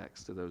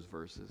context of those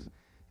verses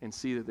and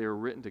see that they were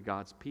written to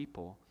God's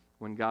people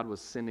when God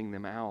was sending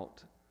them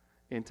out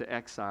into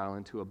exile,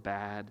 into a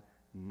bad,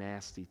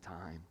 nasty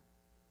time.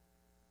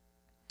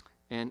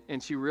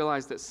 And she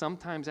realized that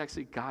sometimes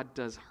actually God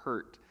does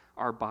hurt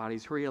our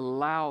bodies, or He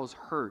allows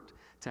hurt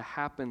to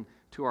happen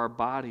to our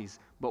bodies.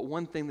 But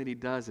one thing that He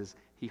does is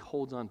He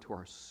holds on to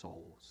our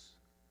souls.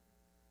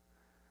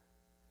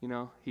 You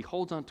know, He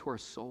holds on to our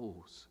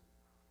souls.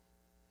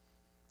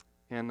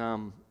 And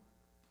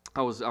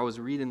I was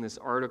reading this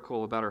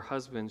article about her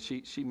husband.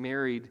 She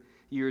married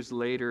years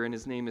later, and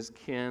his name is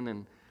Ken,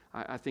 and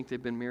I think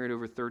they've been married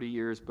over 30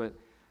 years, but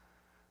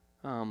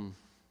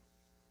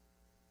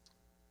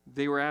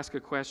they were asked a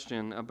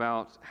question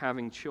about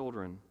having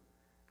children,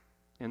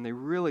 and they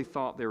really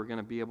thought they were going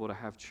to be able to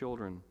have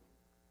children,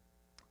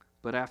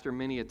 but after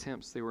many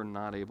attempts, they were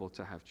not able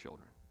to have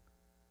children.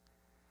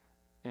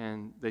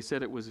 And they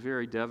said it was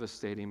very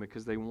devastating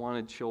because they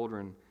wanted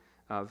children,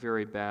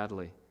 very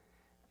badly.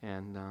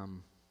 And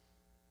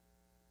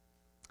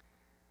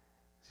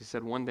she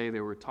said one day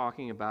they were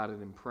talking about it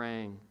and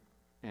praying,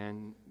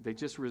 and they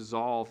just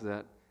resolved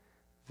that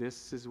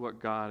this is what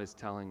God is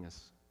telling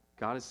us.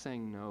 God is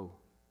saying no.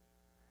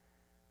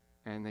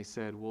 And they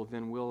said, well,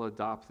 then we'll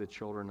adopt the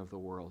children of the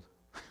world.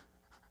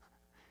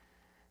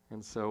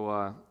 And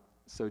so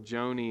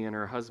Joni and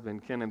her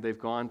husband, Ken, they've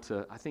gone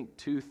to, I think,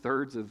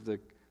 2/3 of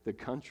the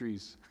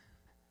countries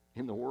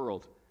in the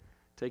world,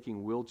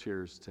 taking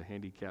wheelchairs to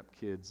handicapped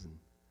kids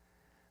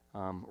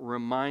and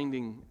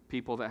reminding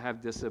people that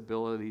have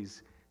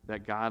disabilities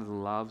that God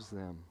loves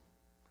them.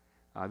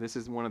 This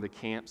is one of the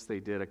camps they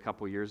did a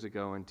couple years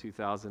ago in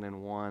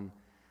 2001.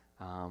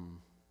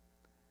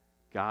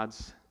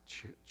 God's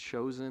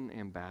chosen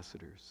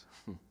ambassadors.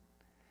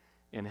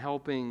 And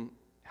helping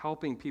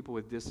people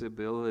with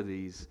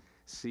disabilities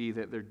see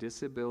that their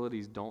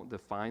disabilities don't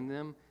define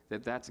them,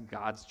 that that's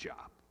God's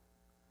job,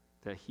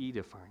 that He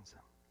defines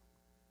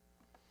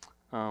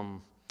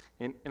them.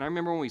 And I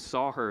remember when we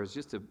saw her, it's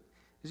just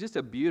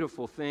a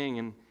beautiful thing,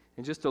 and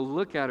just to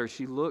look at her,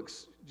 she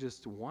looks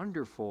just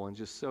wonderful and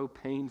just so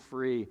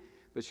pain-free.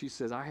 But she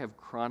says, I have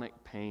chronic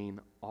pain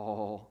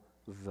all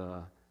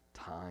the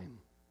time.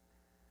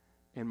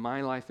 And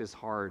my life is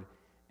hard.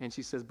 And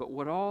she says, but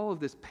what all of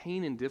this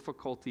pain and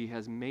difficulty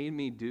has made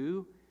me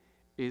do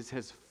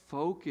has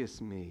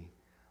focused me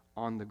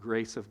on the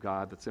grace of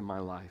God that's in my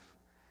life.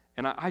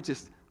 And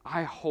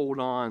I hold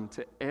on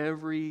to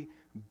every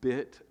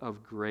bit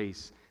of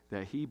grace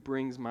that He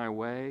brings my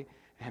way,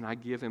 and I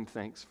give Him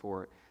thanks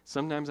for it.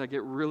 Sometimes I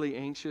get really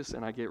anxious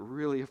and I get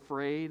really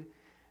afraid.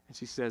 And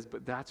she says,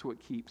 but that's what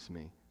keeps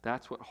me.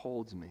 That's what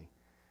holds me,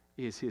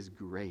 is His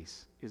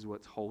grace, is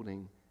what's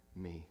holding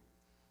me.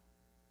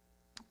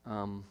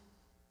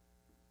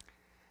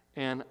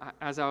 And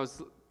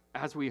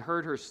as we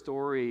heard her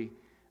story,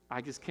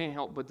 I just can't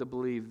help but to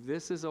believe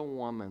this is a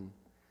woman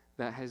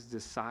that has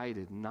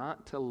decided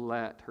not to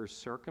let her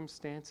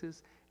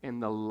circumstances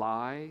and the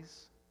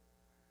lies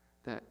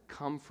that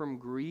come from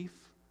grief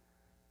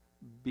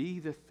be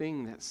the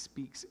thing that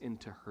speaks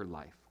into her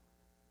life.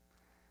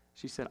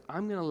 She said,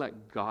 I'm going to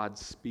let God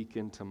speak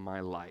into my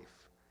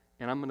life,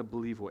 and I'm going to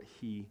believe what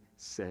He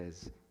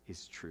says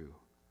is true.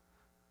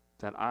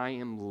 That I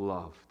am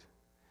loved,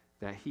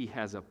 that He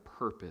has a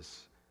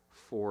purpose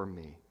for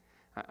me.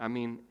 I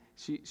mean,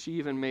 she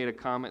even made a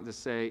comment to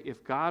say,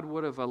 if God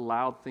would have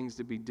allowed things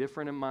to be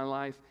different in my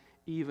life,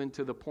 even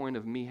to the point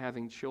of me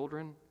having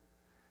children,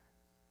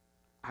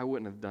 I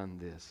wouldn't have done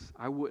this.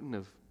 I wouldn't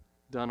have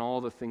done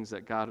all the things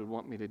that God would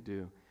want me to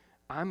do.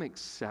 I'm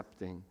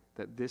accepting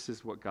that this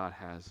is what God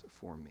has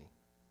for me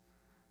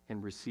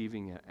and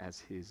receiving it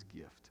as His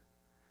gift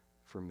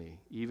for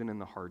me, even in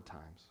the hard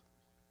times.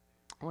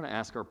 I want to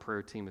ask our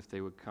prayer team if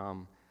they would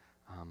come,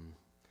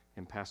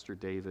 and Pastor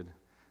David.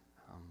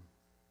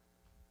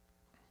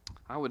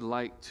 I would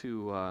like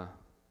to,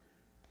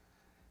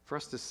 for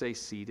us to stay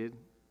seated.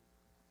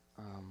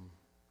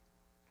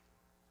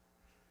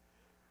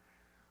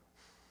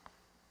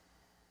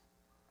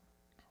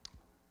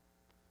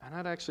 And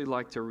I'd actually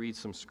like to read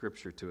some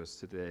scripture to us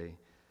today.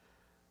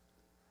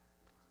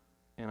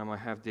 And I'm going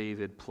to have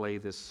David play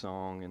this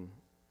song. And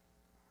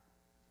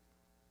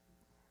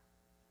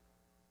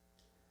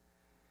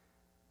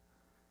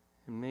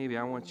maybe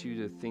I want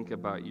you to think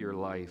about your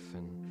life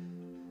and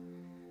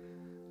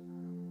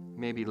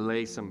maybe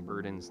lay some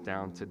burdens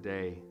down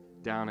today,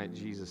 down at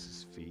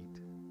Jesus'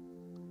 feet.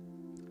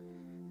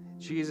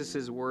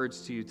 Jesus'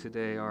 words to you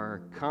today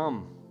are,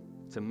 come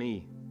to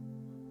me,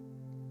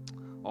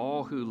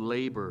 all who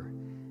labor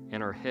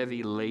and are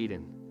heavy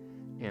laden,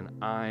 and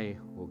I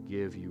will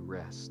give you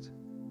rest.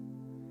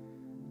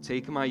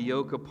 Take my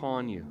yoke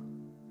upon you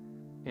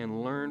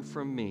and learn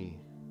from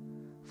me,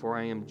 for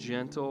I am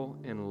gentle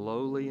and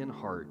lowly in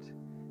heart,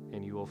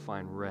 and you will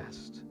find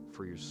rest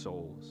for your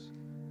souls.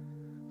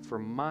 For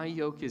my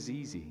yoke is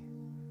easy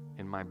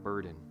and my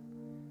burden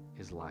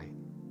is light.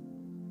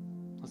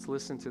 Let's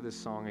listen to this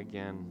song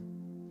again,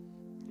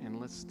 and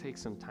let's take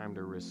some time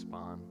to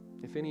respond.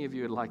 If any of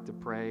you would like to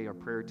pray, our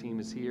prayer team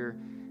is here.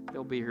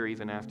 They'll be here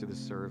even after the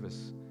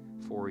service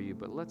for you.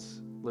 But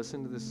let's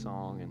listen to this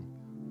song and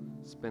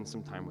spend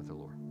some time with the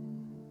Lord.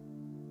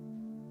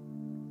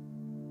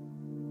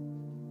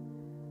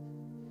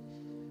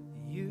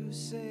 You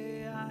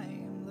say I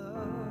am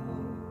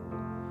loved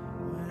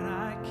when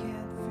I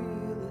can't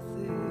feel a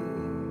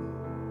thing.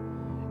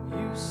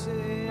 You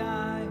say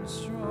I am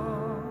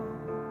strong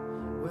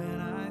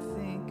when I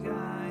think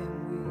I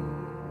am weak.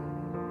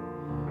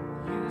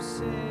 You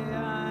say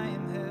I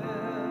am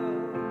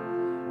held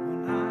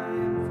when I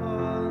am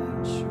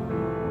falling short.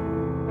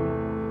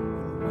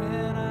 And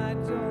when I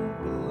don't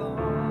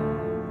belong,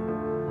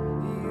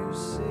 you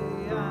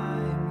say I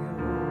am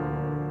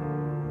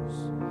yours.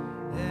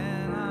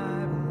 And I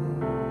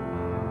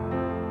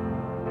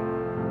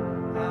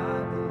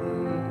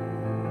believe.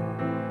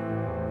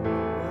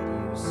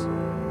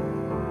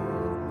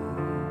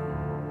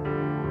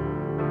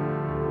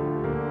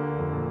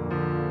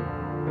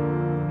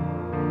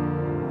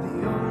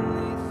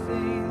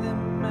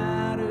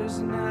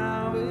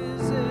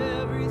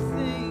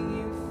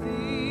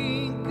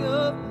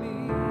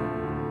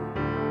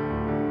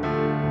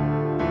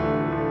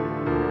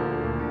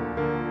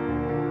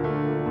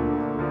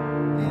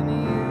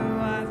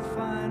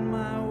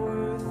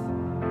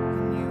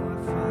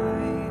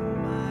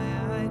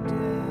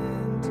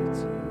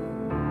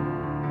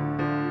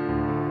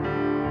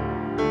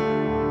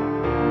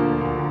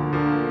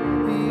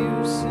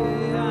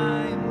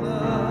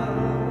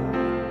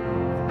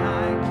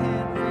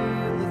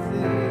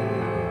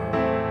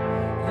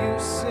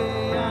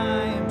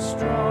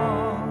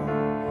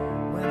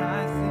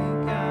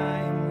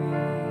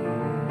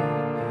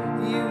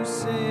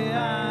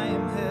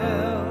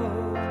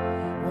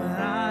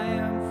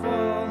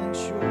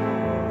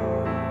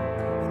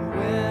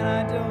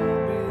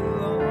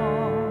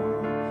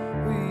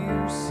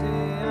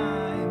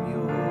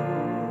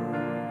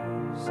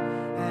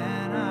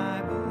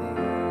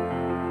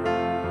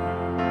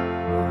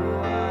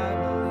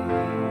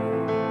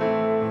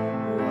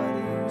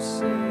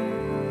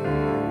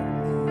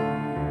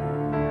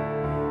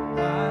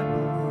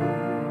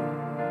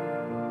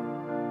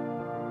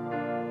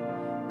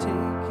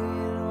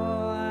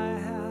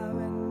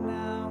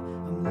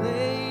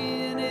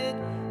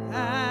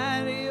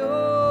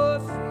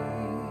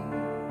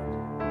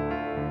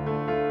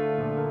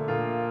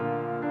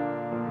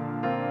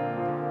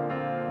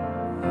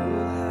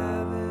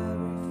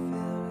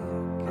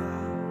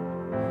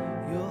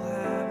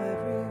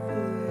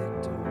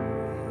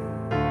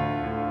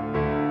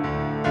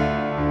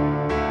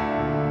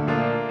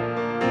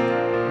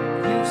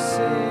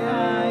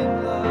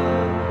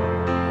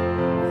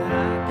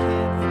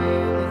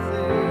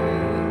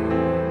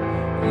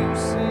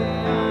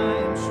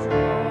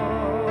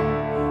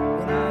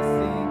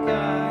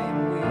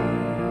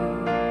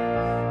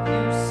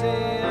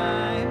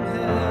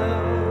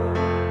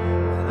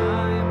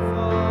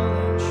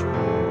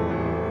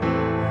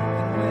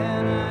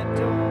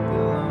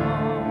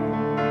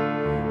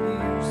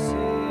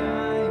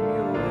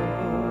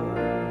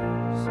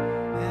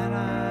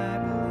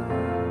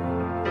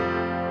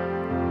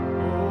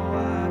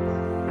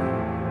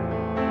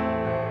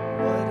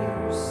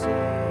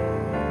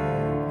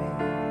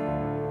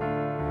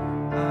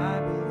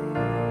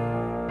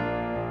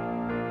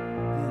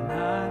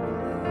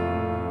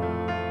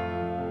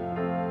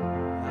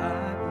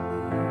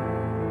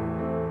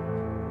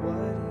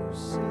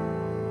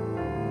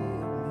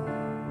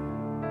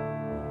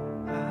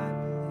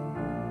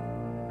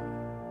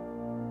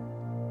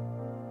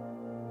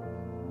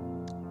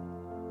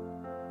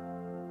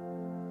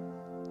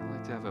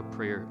 a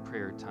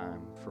prayer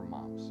time for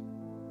moms.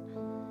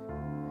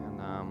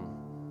 And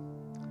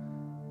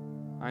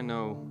I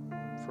know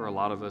for a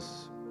lot of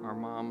us, our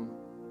mom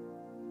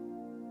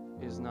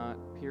is not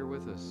here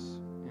with us,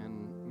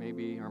 and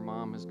maybe our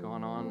mom has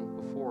gone on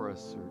before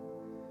us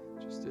or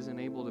just isn't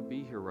able to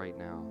be here right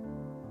now.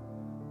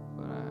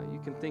 But you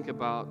can think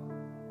about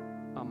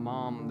a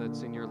mom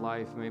that's in your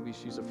life. Maybe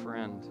she's a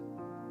friend.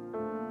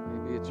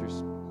 Maybe it's your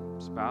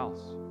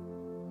spouse.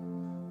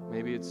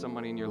 Maybe it's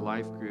somebody in your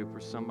life group or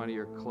somebody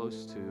you're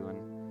close to.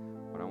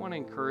 And what I want to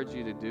encourage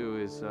you to do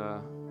is,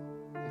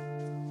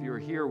 if you're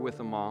here with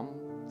a mom,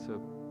 to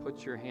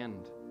put your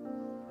hand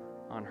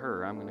on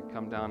her. I'm going to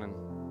come down and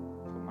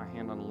put my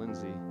hand on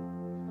Lindsay.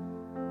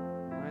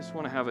 And I just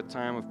want to have a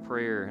time of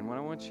prayer. And what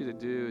I want you to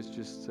do is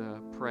just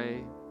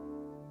pray.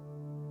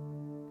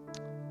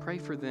 Pray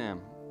for them.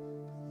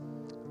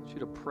 I want you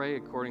to pray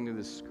according to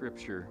the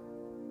scripture.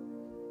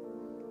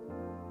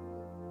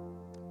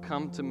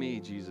 Come to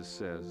me, Jesus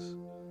says,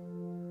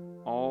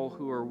 all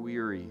who are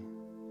weary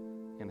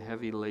and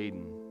heavy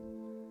laden,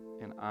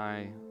 and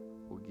I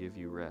will give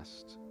you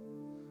rest.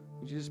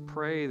 Would you just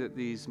pray that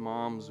these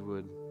moms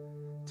would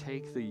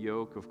take the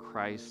yoke of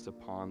Christ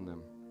upon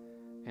them,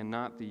 and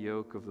not the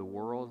yoke of the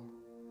world,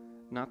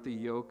 not the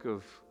yoke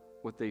of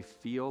what they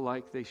feel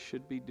like they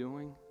should be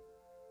doing,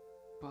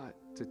 but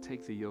to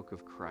take the yoke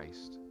of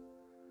Christ.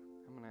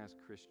 I'm going to ask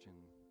Christian